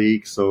second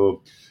league.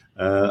 So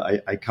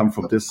I come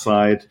from this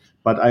side,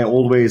 but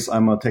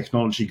I'm a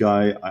technology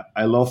guy.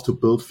 I love to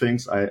build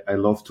things. I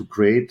love to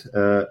create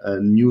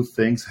new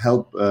things,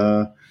 help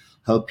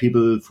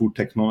people through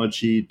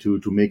technology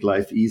to make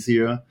life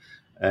easier.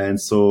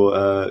 And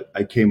so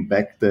I came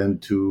back then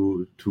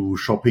to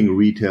shopping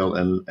retail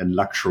and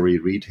luxury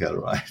retail,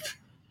 right?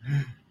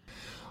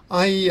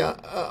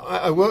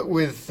 I worked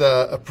with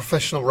a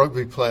professional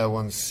rugby player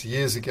once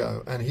years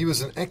ago, and he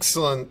was an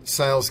excellent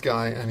sales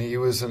guy and he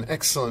was an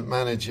excellent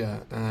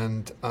manager.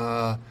 And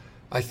I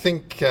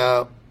think,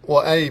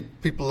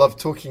 people love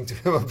talking to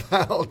him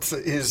about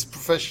his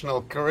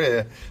professional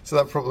career, so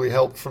that probably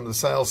helped from the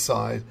sales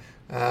side.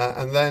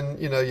 And then,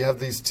 you have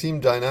these team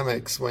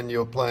dynamics when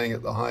you're playing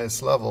at the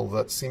highest level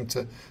that seem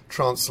to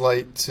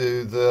translate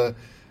to the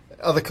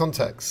other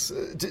contexts.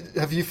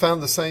 Have you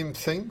found the same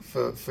thing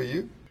for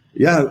you?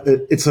 Yeah,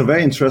 it's a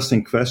very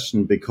interesting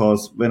question,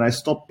 because when I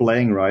stopped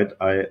playing, right,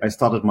 I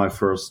started my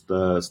first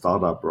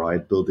startup,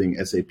 right, building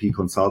SAP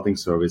consulting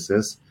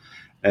services.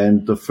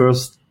 And the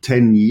first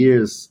 10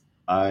 years,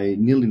 I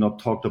nearly not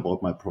talked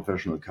about my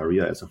professional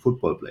career as a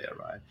football player,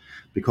 right?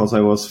 Because I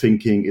was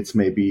thinking it's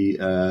maybe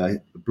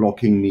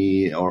blocking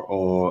me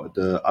or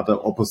the other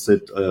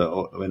opposite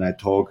when I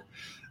talk.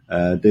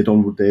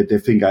 They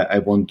think I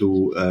want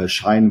to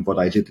shine what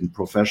I did in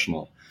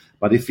professional.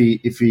 But if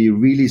we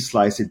really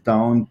slice it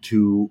down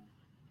to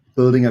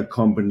building a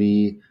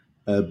company,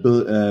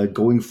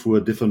 going through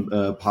a different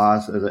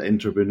path as an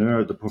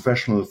entrepreneur, the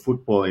professional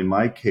football, in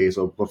my case,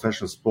 or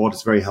professional sport,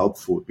 is very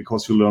helpful,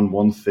 because you learn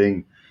one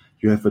thing.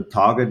 You have a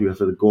target, you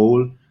have a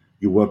goal,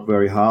 you work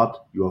very hard,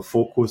 you are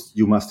focused,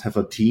 you must have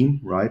a team,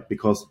 right?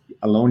 Because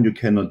alone you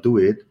cannot do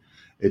it.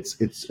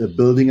 It's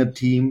building a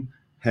team,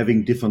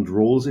 having different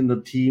roles in the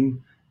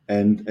team,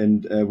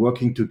 and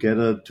working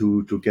together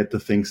to get the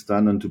things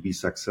done and to be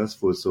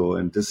successful. So,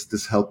 and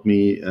this helped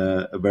me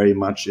very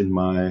much in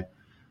my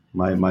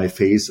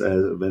phase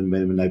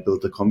when I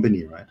built the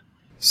company, right?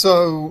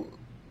 So,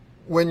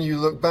 when you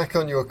look back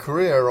on your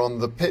career on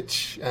the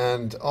pitch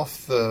and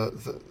off the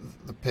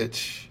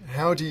pitch,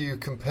 how do you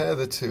compare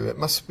the two? It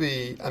must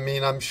be. I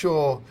mean, I'm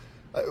sure.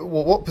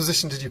 What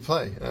position did you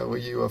play? Were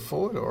you a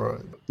forward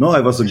or? No,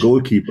 I was a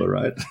goalkeeper,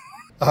 right?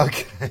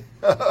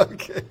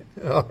 Okay,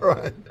 all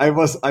right. I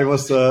was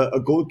a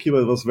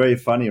goalkeeper. It was very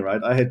funny,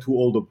 right? I had two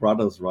older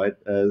brothers, right,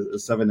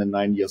 7 and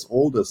 9 years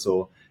older.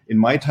 So in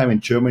my time in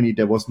Germany,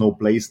 there was no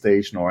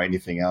PlayStation or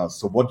anything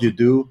else. So what you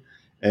do,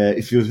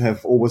 if you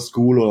have over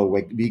school or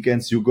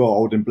weekends, you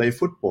go out and play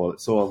football.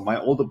 So my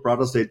older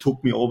brothers, they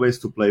took me always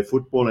to play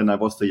football, and I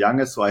was the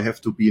youngest, so I have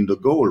to be in the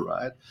goal,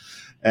 right?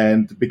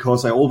 And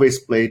because I always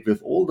played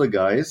with older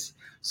guys,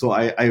 so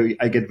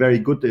I get very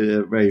good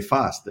very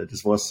fast.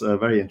 This was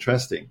very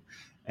interesting.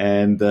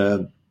 And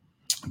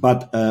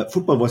but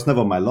football was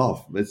never my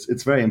love.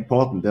 It's very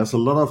important. There's a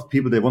lot of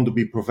people, they want to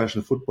be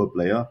professional football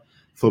player.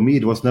 For me,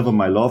 it was never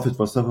my love. It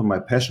was never my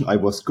passion. I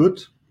was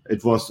good.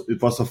 It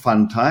was a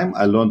fun time.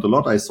 I learned a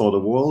lot. I saw the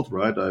world,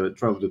 right? I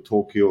traveled to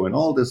Tokyo and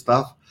all this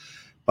stuff.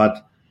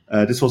 But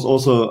this was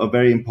also a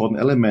very important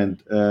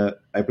element.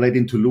 I played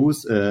in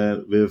Toulouse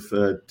with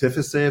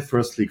TFC,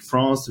 First League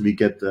France. We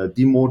get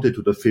demoted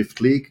to the 5th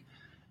league.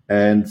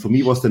 And for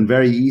me, it was then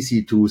very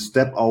easy to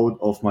step out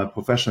of my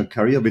professional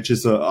career, which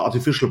is an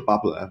artificial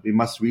bubble. We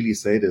must really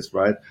say this,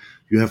 right?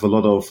 You have a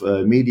lot of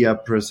media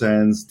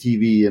presence,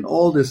 TV, and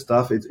all this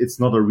stuff. It's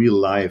not a real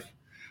life.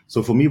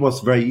 So for me, it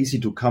was very easy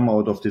to come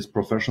out of this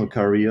professional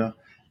career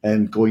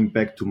and going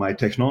back to my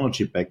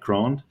technology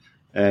background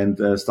and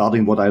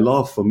starting what I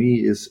love. For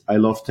me is I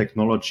love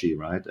technology,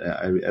 right?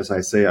 As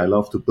I say, I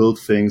love to build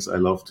things. I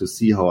love to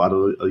see how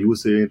others are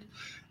using it.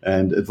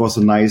 And it was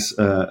a nice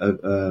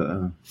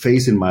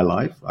phase in my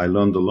life. I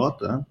learned a lot,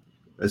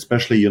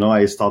 especially,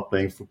 I start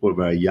playing football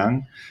very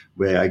young,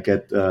 where I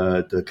get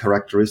the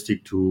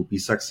characteristic to be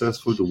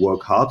successful, to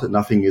work hard.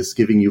 Nothing is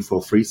giving you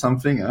for free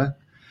something.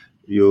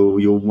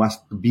 You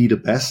must be the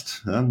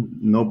best.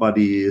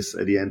 Nobody is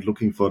at the end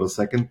looking for the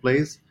second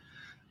place.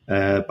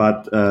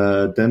 But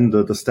then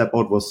the step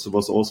out was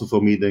also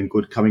for me then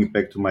good, coming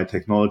back to my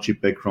technology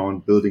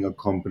background, building a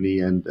company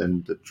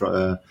and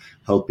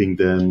helping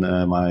then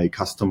my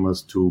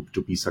customers to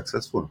be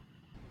successful.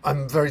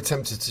 I'm very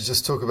tempted to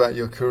just talk about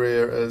your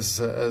career as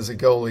a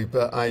goalie,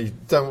 but I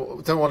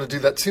don't want to do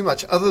that too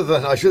much. Other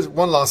than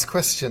one last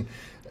question.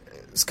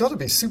 It's got to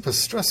be super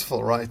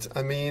stressful, right?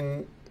 I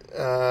mean,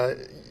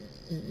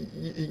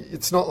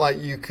 it's not like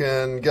you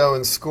can go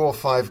and score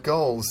 5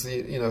 goals.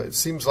 It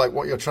seems like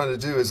what you're trying to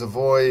do is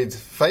avoid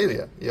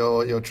failure.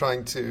 You're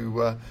trying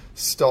to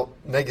stop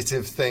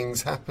negative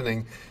things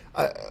happening,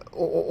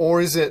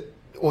 or is it?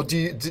 Or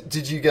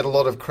did you get a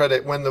lot of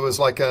credit when there was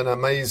like an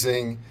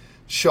amazing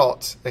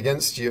shot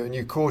against you and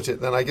you caught it?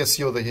 Then I guess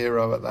you're the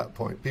hero at that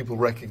point. People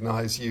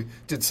recognize you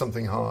did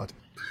something hard.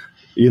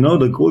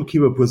 The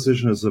goalkeeper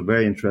position is a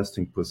very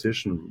interesting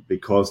position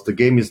because the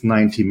game is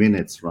 90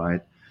 minutes,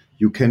 right?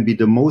 You can be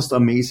the most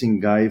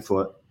amazing guy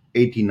for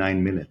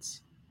 89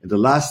 minutes. In the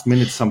last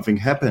minute, something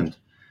happened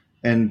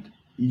and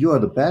you are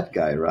the bad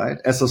guy, right?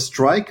 As a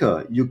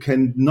striker, you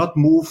can not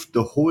move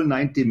the whole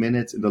 90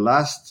 minutes. In the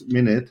last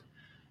minute,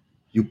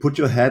 you put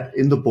your head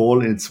in the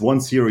ball and it's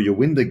 1-0. You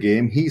win the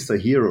game. He's a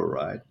hero,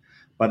 right?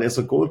 But as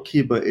a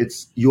goalkeeper,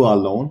 you are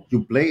alone.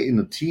 You play in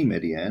a team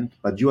at the end,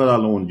 but you are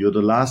alone. You're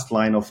the last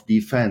line of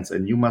defense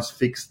and you must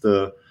fix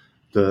the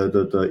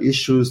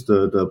issues,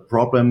 the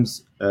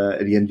problems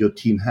at the end your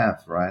team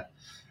have, right?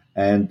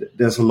 And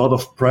there's a lot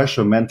of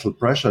pressure, mental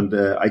pressure. And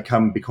I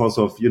come because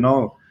of,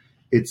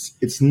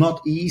 it's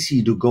not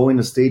easy to go in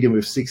a stadium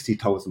with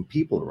 60,000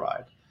 people,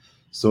 right?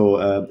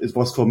 So it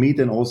was for me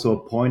then also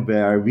a point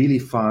where I really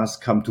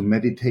fast come to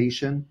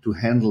meditation to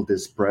handle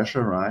this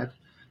pressure, right?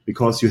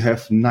 Because you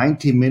have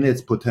 90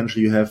 minutes,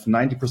 potentially you have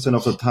 90%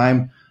 of the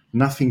time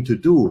nothing to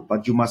do,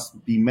 but you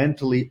must be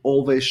mentally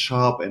always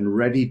sharp and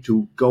ready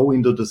to go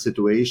into the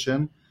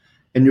situation,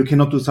 and you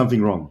cannot do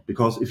something wrong,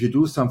 because if you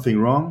do something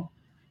wrong,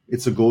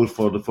 it's a goal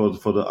for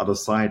the other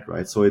side,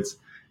 right? So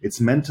it's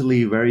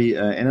mentally very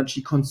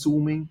energy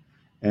consuming,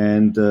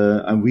 and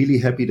I'm really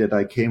happy that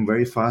I came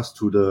very fast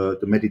to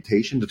the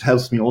meditation. That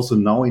helps me also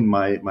now in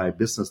my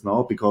business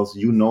now, because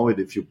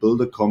if you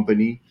build a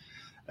company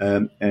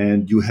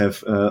and you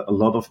have a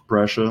lot of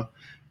pressure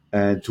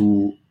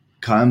to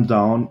calm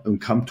down and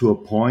come to a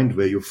point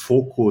where you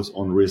focus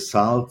on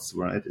results,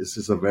 right? This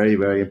is a very,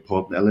 very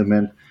important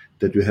element,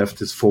 that you have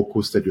this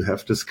focus, that you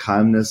have this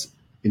calmness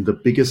in the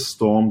biggest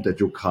storm, that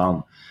you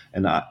calm.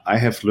 And I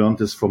have learned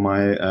this from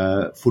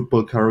my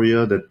football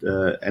career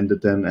that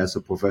ended then as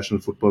a professional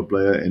football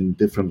player in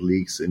different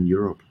leagues in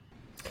Europe.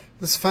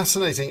 That's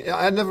fascinating.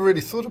 I had never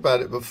really thought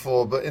about it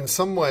before, but in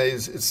some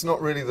ways it's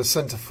not really the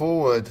centre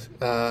forward.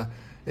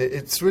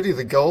 It's really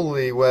the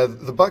goalie, where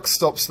the buck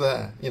stops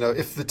there.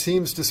 If the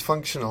team's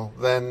dysfunctional,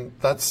 then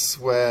that's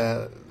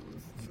where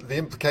the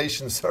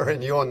implications are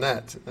in your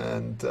net.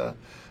 And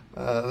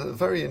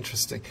very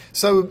interesting.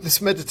 So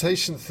this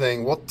meditation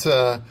thing,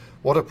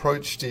 what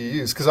approach do you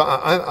use? Because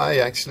I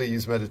actually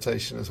use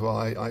meditation as well.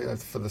 I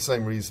for the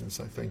same reasons.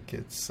 I think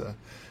it's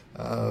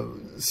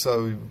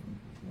so.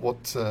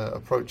 What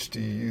approach do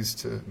you use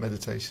to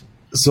meditation?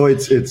 So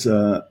it's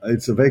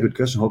a very good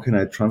question. How can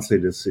I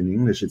translate this in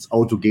English? It's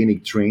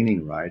autogenic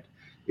training, right?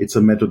 It's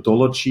a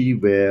methodology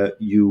where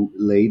you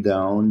lay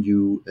down,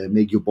 you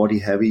make your body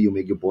heavy, you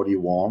make your body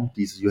warm.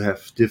 You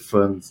have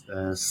different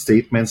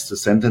statements, the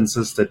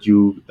sentences that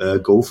you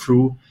go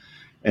through.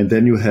 And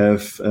then you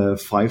have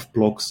 5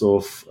 blocks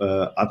of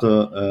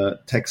other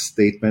text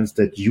statements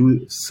that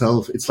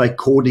it's like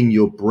coding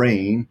your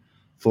brain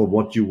for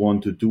what you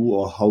want to do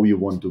or how you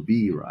want to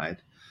be, right?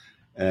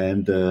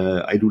 And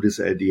I do this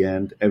at the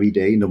end every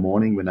day in the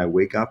morning when I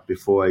wake up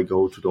before I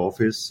go to the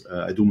office.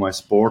 I do my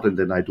sport and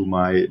then I do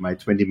my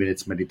 20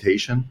 minutes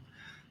meditation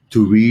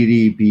to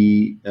really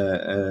be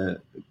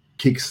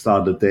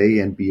kickstart the day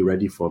and be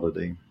ready for the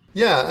day.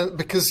 Yeah,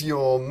 because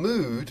your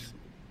mood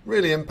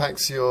really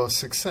impacts your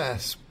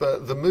success,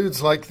 but the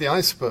mood's like the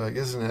iceberg,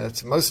 isn't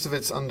it? Most of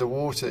it's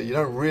underwater. You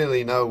don't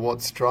really know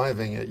what's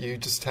driving it. You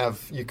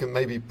can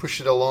maybe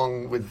push it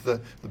along with the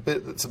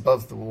bit that's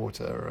above the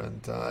water,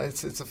 and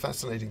it's a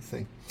fascinating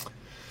thing.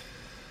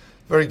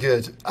 Very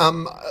good.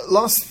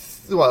 Last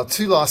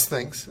two last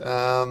things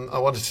I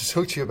wanted to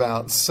talk to you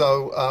about.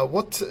 So,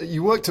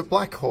 you worked at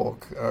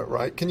Blackhawk,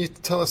 right? Can you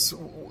tell us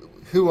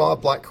who are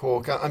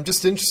Blackhawk? I'm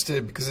just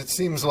interested because it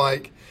seems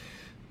like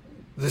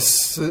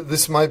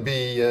this might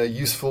be a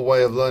useful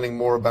way of learning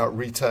more about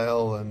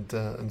retail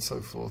and so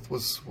forth.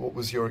 What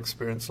was your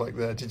experience like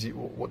there?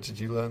 What did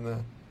you learn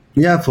there?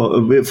 Yeah,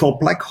 for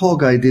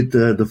Blackhawk, I did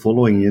the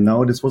following.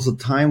 This was a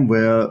time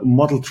where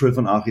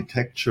model-driven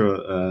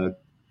architecture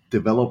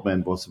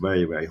development was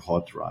very, very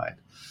hot, right?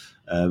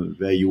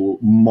 Where you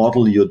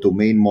model your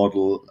domain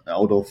model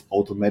out of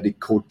automatic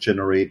code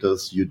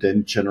generators. You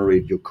then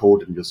generate your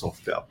code in your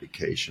software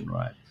application,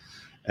 right?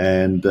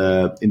 And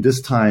in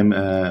this time,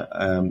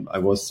 I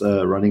was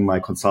running my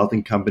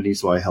consulting company,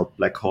 so I helped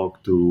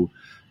Blackhawk to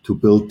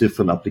build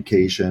different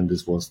applications.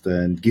 This was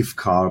then gift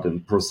card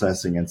and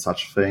processing and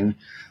such thing.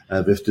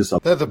 With this,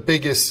 they're the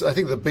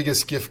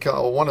biggest gift card,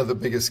 or one of the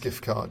biggest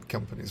gift card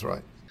companies,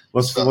 right?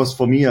 Was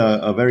for me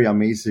a very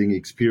amazing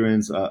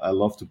experience. I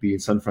love to be in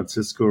San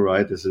Francisco,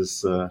 right? This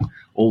is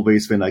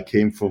always when I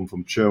came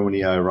from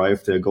Germany, I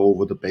arrived there, go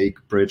over the Bay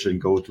Bridge and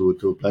go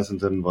to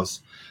Pleasanton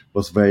was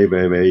very,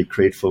 very, very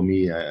great for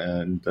me.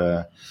 And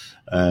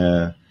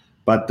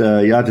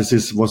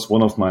this was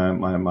one of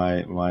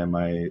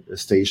my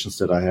stations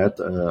that I had.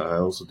 I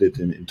also did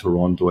in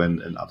Toronto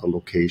and other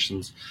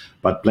locations.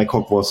 But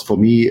Blackhawk was for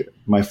me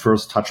my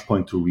first touch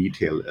point to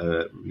retail.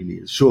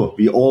 Really, sure,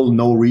 we all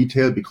know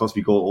retail because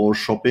we go all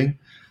shopping.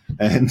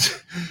 And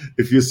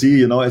if you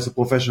see, as a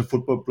professional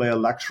football player,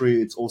 luxury,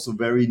 it's also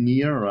very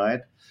near,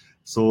 right?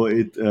 So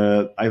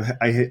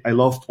I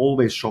loved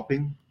always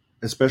shopping,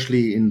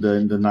 especially in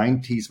the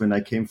 90s when I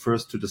came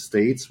first to the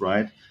States,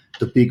 right?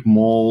 The big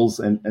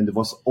malls, and it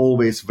was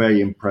always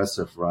very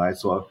impressive, right?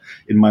 So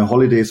in my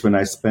holidays when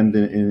I spent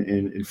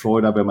in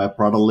Florida where my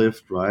brother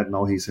lived, right?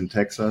 Now he's in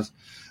Texas.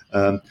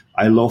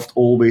 I loved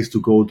always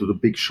to go to the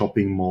big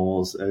shopping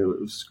malls,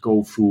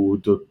 go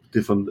through the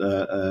different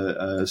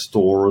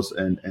stores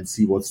and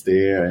see what's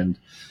there. And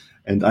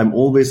I'm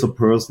always a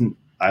person,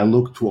 I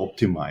look to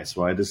optimize,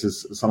 right? This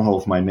is somehow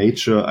of my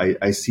nature.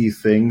 I see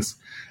things.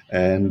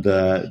 And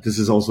this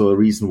is also a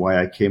reason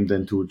why I came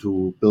then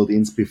to build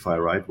Inspify,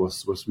 right?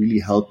 Was really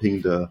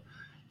helping the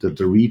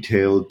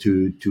retail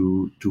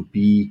to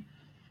be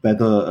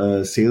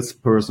better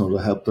salesperson, or to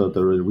help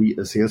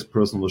the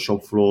salesperson on the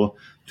shop floor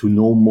to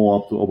know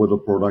more about the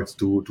products,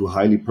 to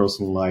highly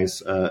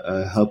personalize,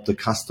 help the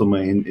customer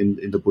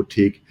in the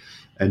boutique,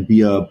 and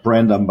be a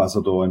brand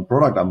ambassador and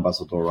product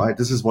ambassador, right?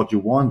 This is what you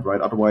want, right?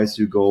 Otherwise,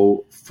 you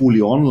go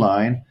fully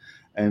online.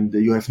 And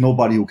you have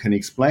nobody who can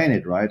explain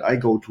it, right? I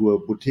go to a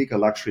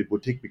luxury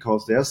boutique,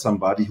 because there's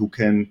somebody who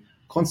can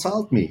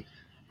consult me,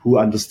 who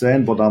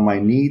understand what are my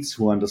needs,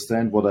 who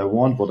understand what I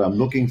want, what I'm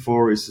looking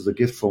for. Is this a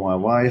gift for my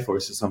wife, or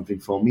is this something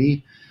for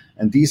me?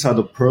 And these are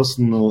the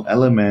personal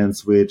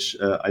elements which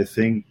I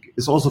think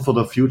is also for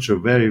the future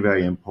very,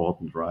 very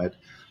important, right?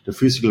 The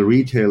physical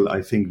retail,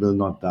 I think, will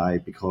not die,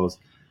 because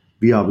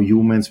we are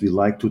humans. We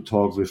like to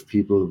talk with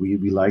people.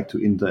 We like to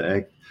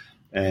interact.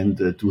 And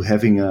to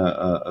having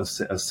a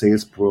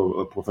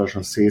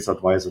professional sales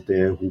advisor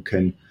there who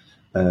can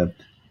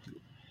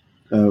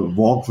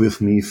walk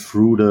with me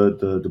through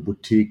the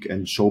boutique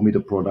and show me the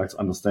products,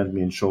 understand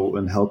me,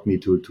 and help me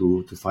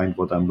to find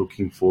what I'm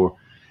looking for.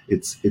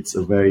 It's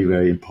a very,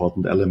 very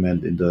important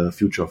element in the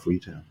future of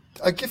retail.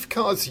 Are gift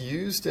cards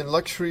used in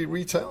luxury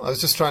retail? I was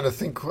just trying to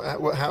think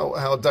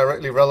how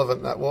directly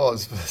relevant that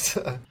was.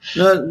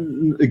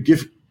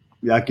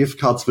 But gift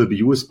cards will be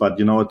used, but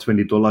a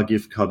 $20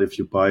 gift card, if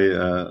you buy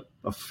a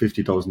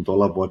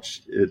 $50,000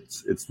 watch,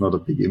 it's not a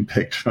big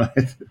impact,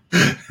 right?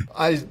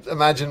 I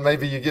imagine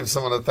maybe you give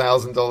someone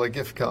 $1,000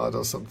 gift card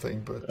or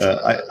something, but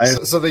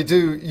so they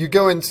do. You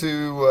go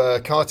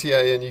into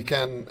Cartier and you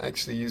can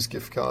actually use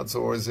gift cards,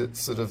 or is it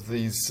sort of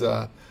these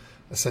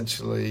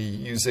essentially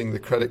using the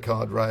credit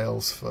card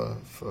rails for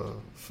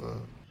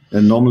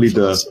And normally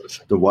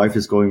the wife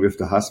is going with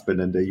the husband,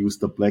 and they use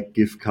the black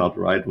gift card,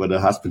 right, where the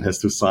husband has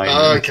to sign.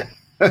 Oh, okay.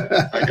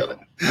 I got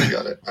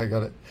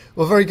it.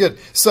 Well, very good.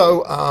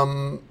 So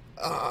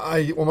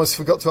I almost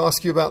forgot to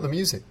ask you about the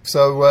music.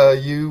 So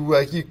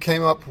you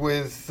came up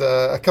with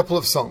a couple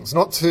of songs,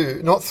 not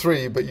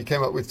three, but you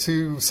came up with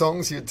 2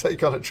 songs you'd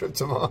take on a trip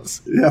to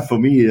Mars. Yeah, for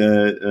me,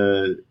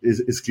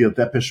 it's clear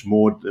Depeche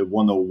Mode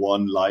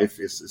 101 Live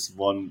is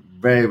one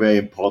very, very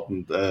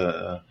important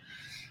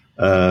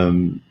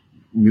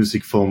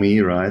music for me,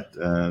 right?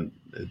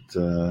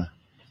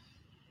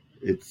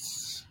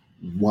 It's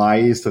why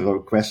is the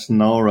question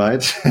now,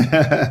 right?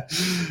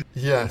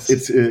 Yes.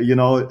 It's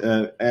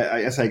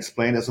as I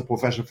explained, as a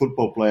professional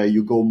football player,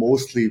 you go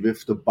mostly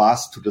with the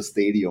bus to the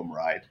stadium,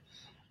 right?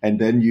 And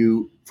then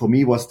for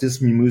me, was this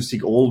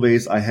music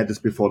always? I had this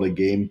before the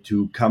game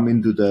to come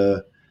into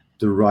the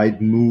right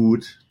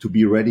mood to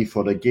be ready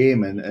for the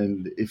game.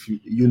 And if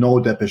you know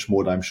Depeche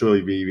Mode, I'm sure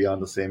we are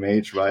on the same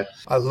age, right?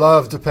 I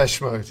love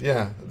Depeche Mode,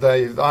 yeah.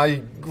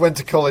 I went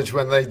to college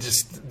when they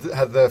just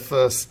had their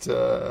first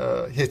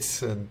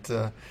hits, and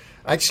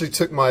I actually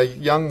took my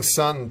young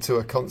son to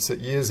a concert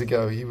years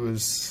ago. He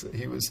was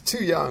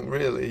too young,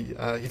 really.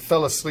 He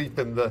fell asleep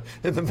in the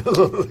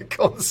middle of the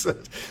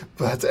concert,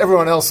 but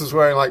everyone else was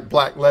wearing like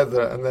black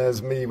leather, and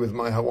there's me with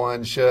my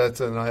Hawaiian shirt,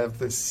 and I have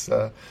this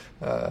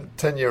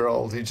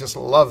 10-year-old who just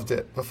loved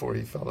it before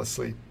he fell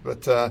asleep.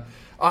 But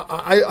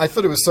I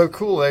thought it was so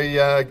cool. They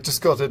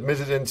just got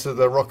admitted into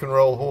the Rock and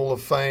Roll Hall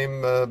of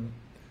Fame, I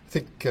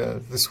think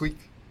this week.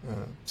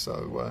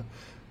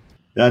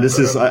 Yeah, this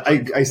is,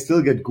 I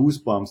still get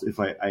goosebumps if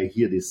I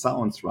hear these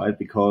sounds, right?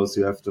 Because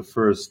you have the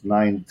first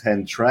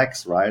 9-10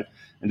 tracks, right?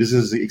 And this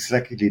is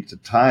exactly the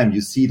time you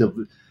see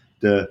the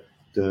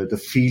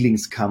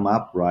feelings come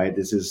up, right?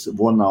 This is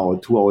 1 hour,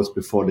 2 hours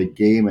before the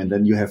game, and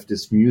then you have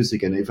this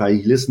music. And if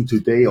I listen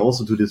today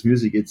also to this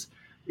music,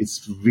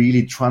 it's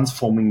really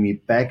transforming me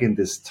back in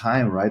this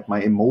time, right?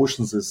 My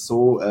emotions is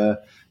so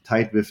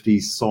tight with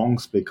these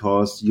songs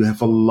because you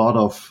have a lot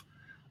of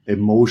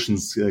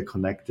emotions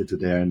connected to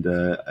there, and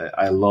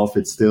I love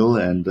it still,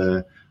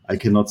 and I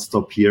cannot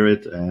stop hear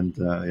it, and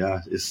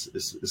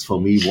it's for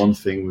me one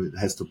thing that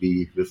has to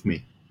be with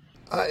me.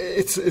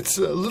 It's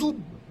a little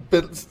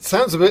bit,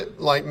 sounds a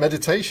bit like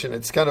meditation.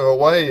 It's kind of a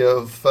way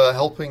of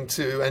helping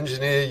to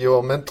engineer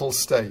your mental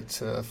state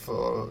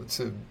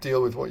to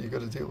deal with what you've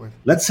got to deal with.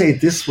 Let's say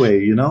it this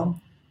way,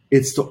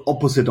 it's the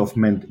opposite of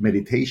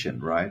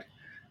meditation, right?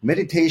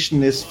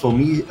 Meditation is, for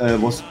me,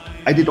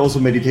 I did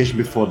also meditation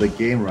before the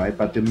game, right?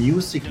 But the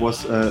music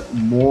was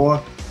more,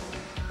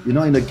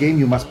 in a game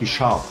you must be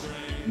sharp.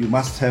 You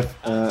must have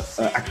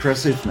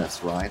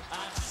aggressiveness, right?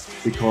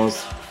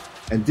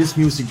 And this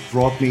music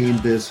brought me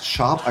in this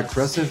sharp,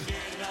 aggressive,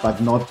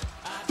 but not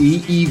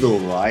evil,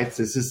 right?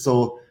 This is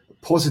so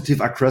positive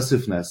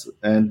aggressiveness.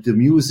 And the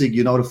music,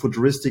 the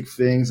futuristic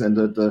things and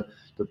the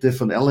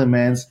different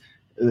elements,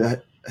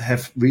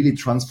 have really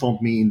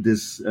transformed me in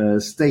this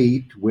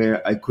state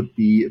where I could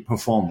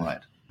perform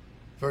right.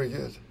 Very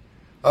good.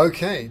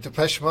 Okay,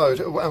 Depeche Mode.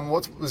 And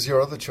what was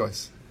your other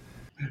choice?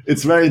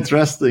 It's very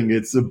interesting.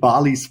 It's a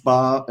Bali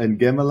Spa and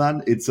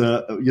Gamelan. It's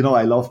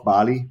I love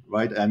Bali,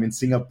 right? I'm in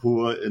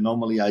Singapore.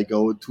 Normally I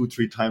go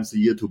 2-3 times a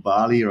year to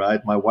Bali, right?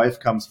 My wife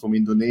comes from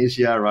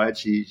Indonesia, right?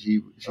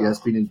 She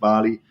has been in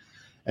Bali.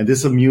 And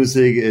this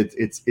music,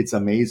 it's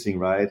amazing,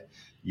 right?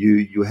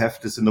 You have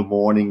this in the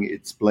morning,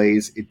 it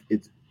plays,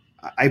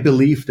 I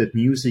believe that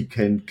music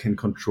can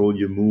control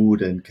your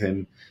mood and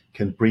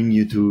can bring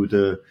you to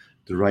the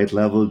right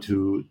level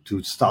to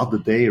start the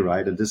day,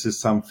 right? And this is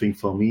something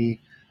for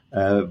me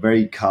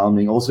very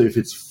calming. Also, if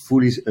it's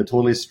a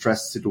totally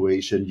stressed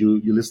situation,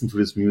 you listen to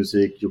this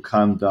music, you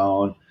calm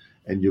down,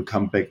 and you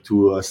come back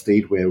to a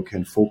state where you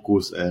can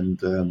focus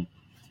and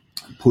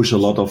push a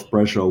lot of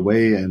pressure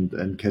away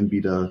and can be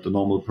the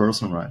normal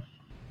person, right?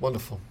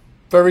 Wonderful.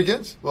 Very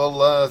good.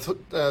 Well,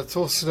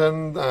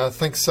 Thorsten,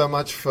 thanks so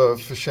much for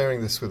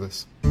sharing this with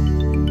us.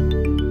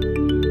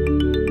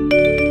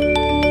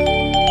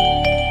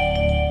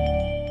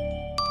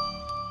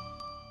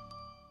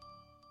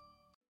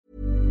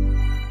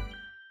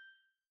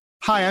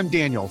 Hi, I'm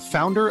Daniel,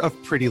 founder of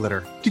Pretty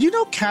Litter. Did you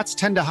know cats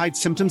tend to hide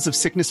symptoms of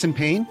sickness and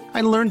pain?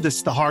 I learned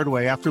this the hard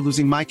way after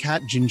losing my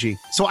cat, Gingy.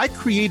 So I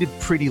created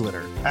Pretty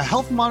Litter, a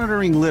health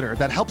monitoring litter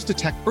that helps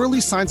detect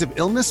early signs of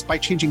illness by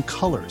changing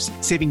colors,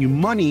 saving you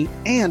money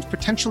and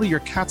potentially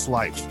your cat's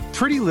life.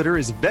 Pretty Litter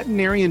is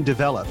veterinarian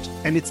developed,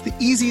 and it's the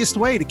easiest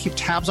way to keep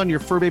tabs on your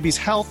fur baby's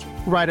health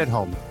right at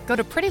home. Go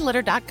to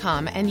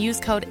prettylitter.com and use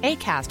code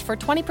ACAST for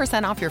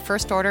 20% off your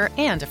first order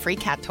and a free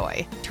cat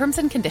toy. Terms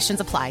and conditions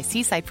apply.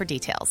 See site for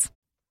details.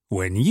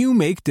 When you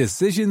make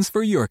decisions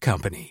for your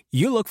company,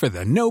 you look for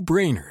the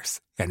no-brainers.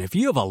 And if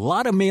you have a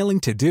lot of mailing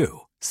to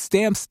do,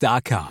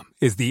 Stamps.com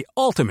is the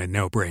ultimate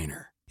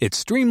no-brainer. It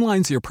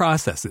streamlines your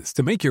processes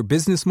to make your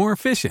business more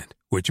efficient,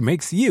 which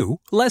makes you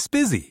less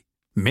busy.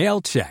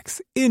 Mail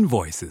checks,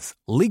 invoices,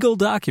 legal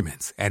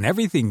documents, and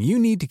everything you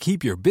need to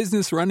keep your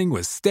business running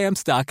with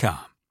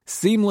Stamps.com.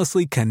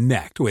 Seamlessly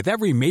connect with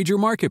every major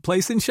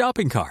marketplace and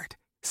shopping cart.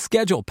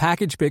 Schedule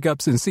package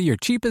pickups and see your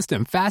cheapest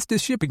and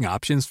fastest shipping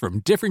options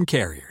from different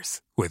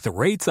carriers. With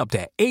rates up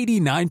to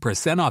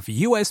 89% off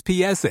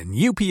USPS and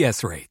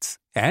UPS rates.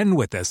 And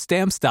with the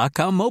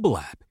Stamps.com mobile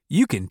app,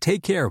 you can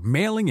take care of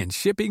mailing and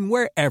shipping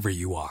wherever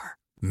you are.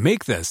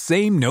 Make the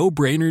same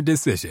no-brainer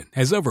decision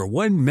as over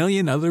 1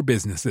 million other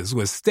businesses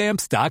with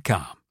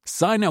Stamps.com.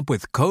 Sign up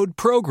with code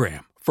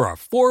PROGRAM for a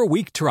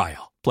 4-week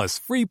trial, plus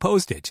free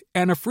postage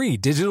and a free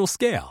digital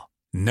scale.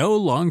 No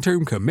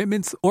long-term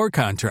commitments or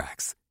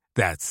contracts.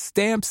 That's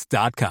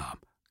Stamps.com.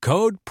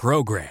 Code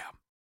PROGRAM.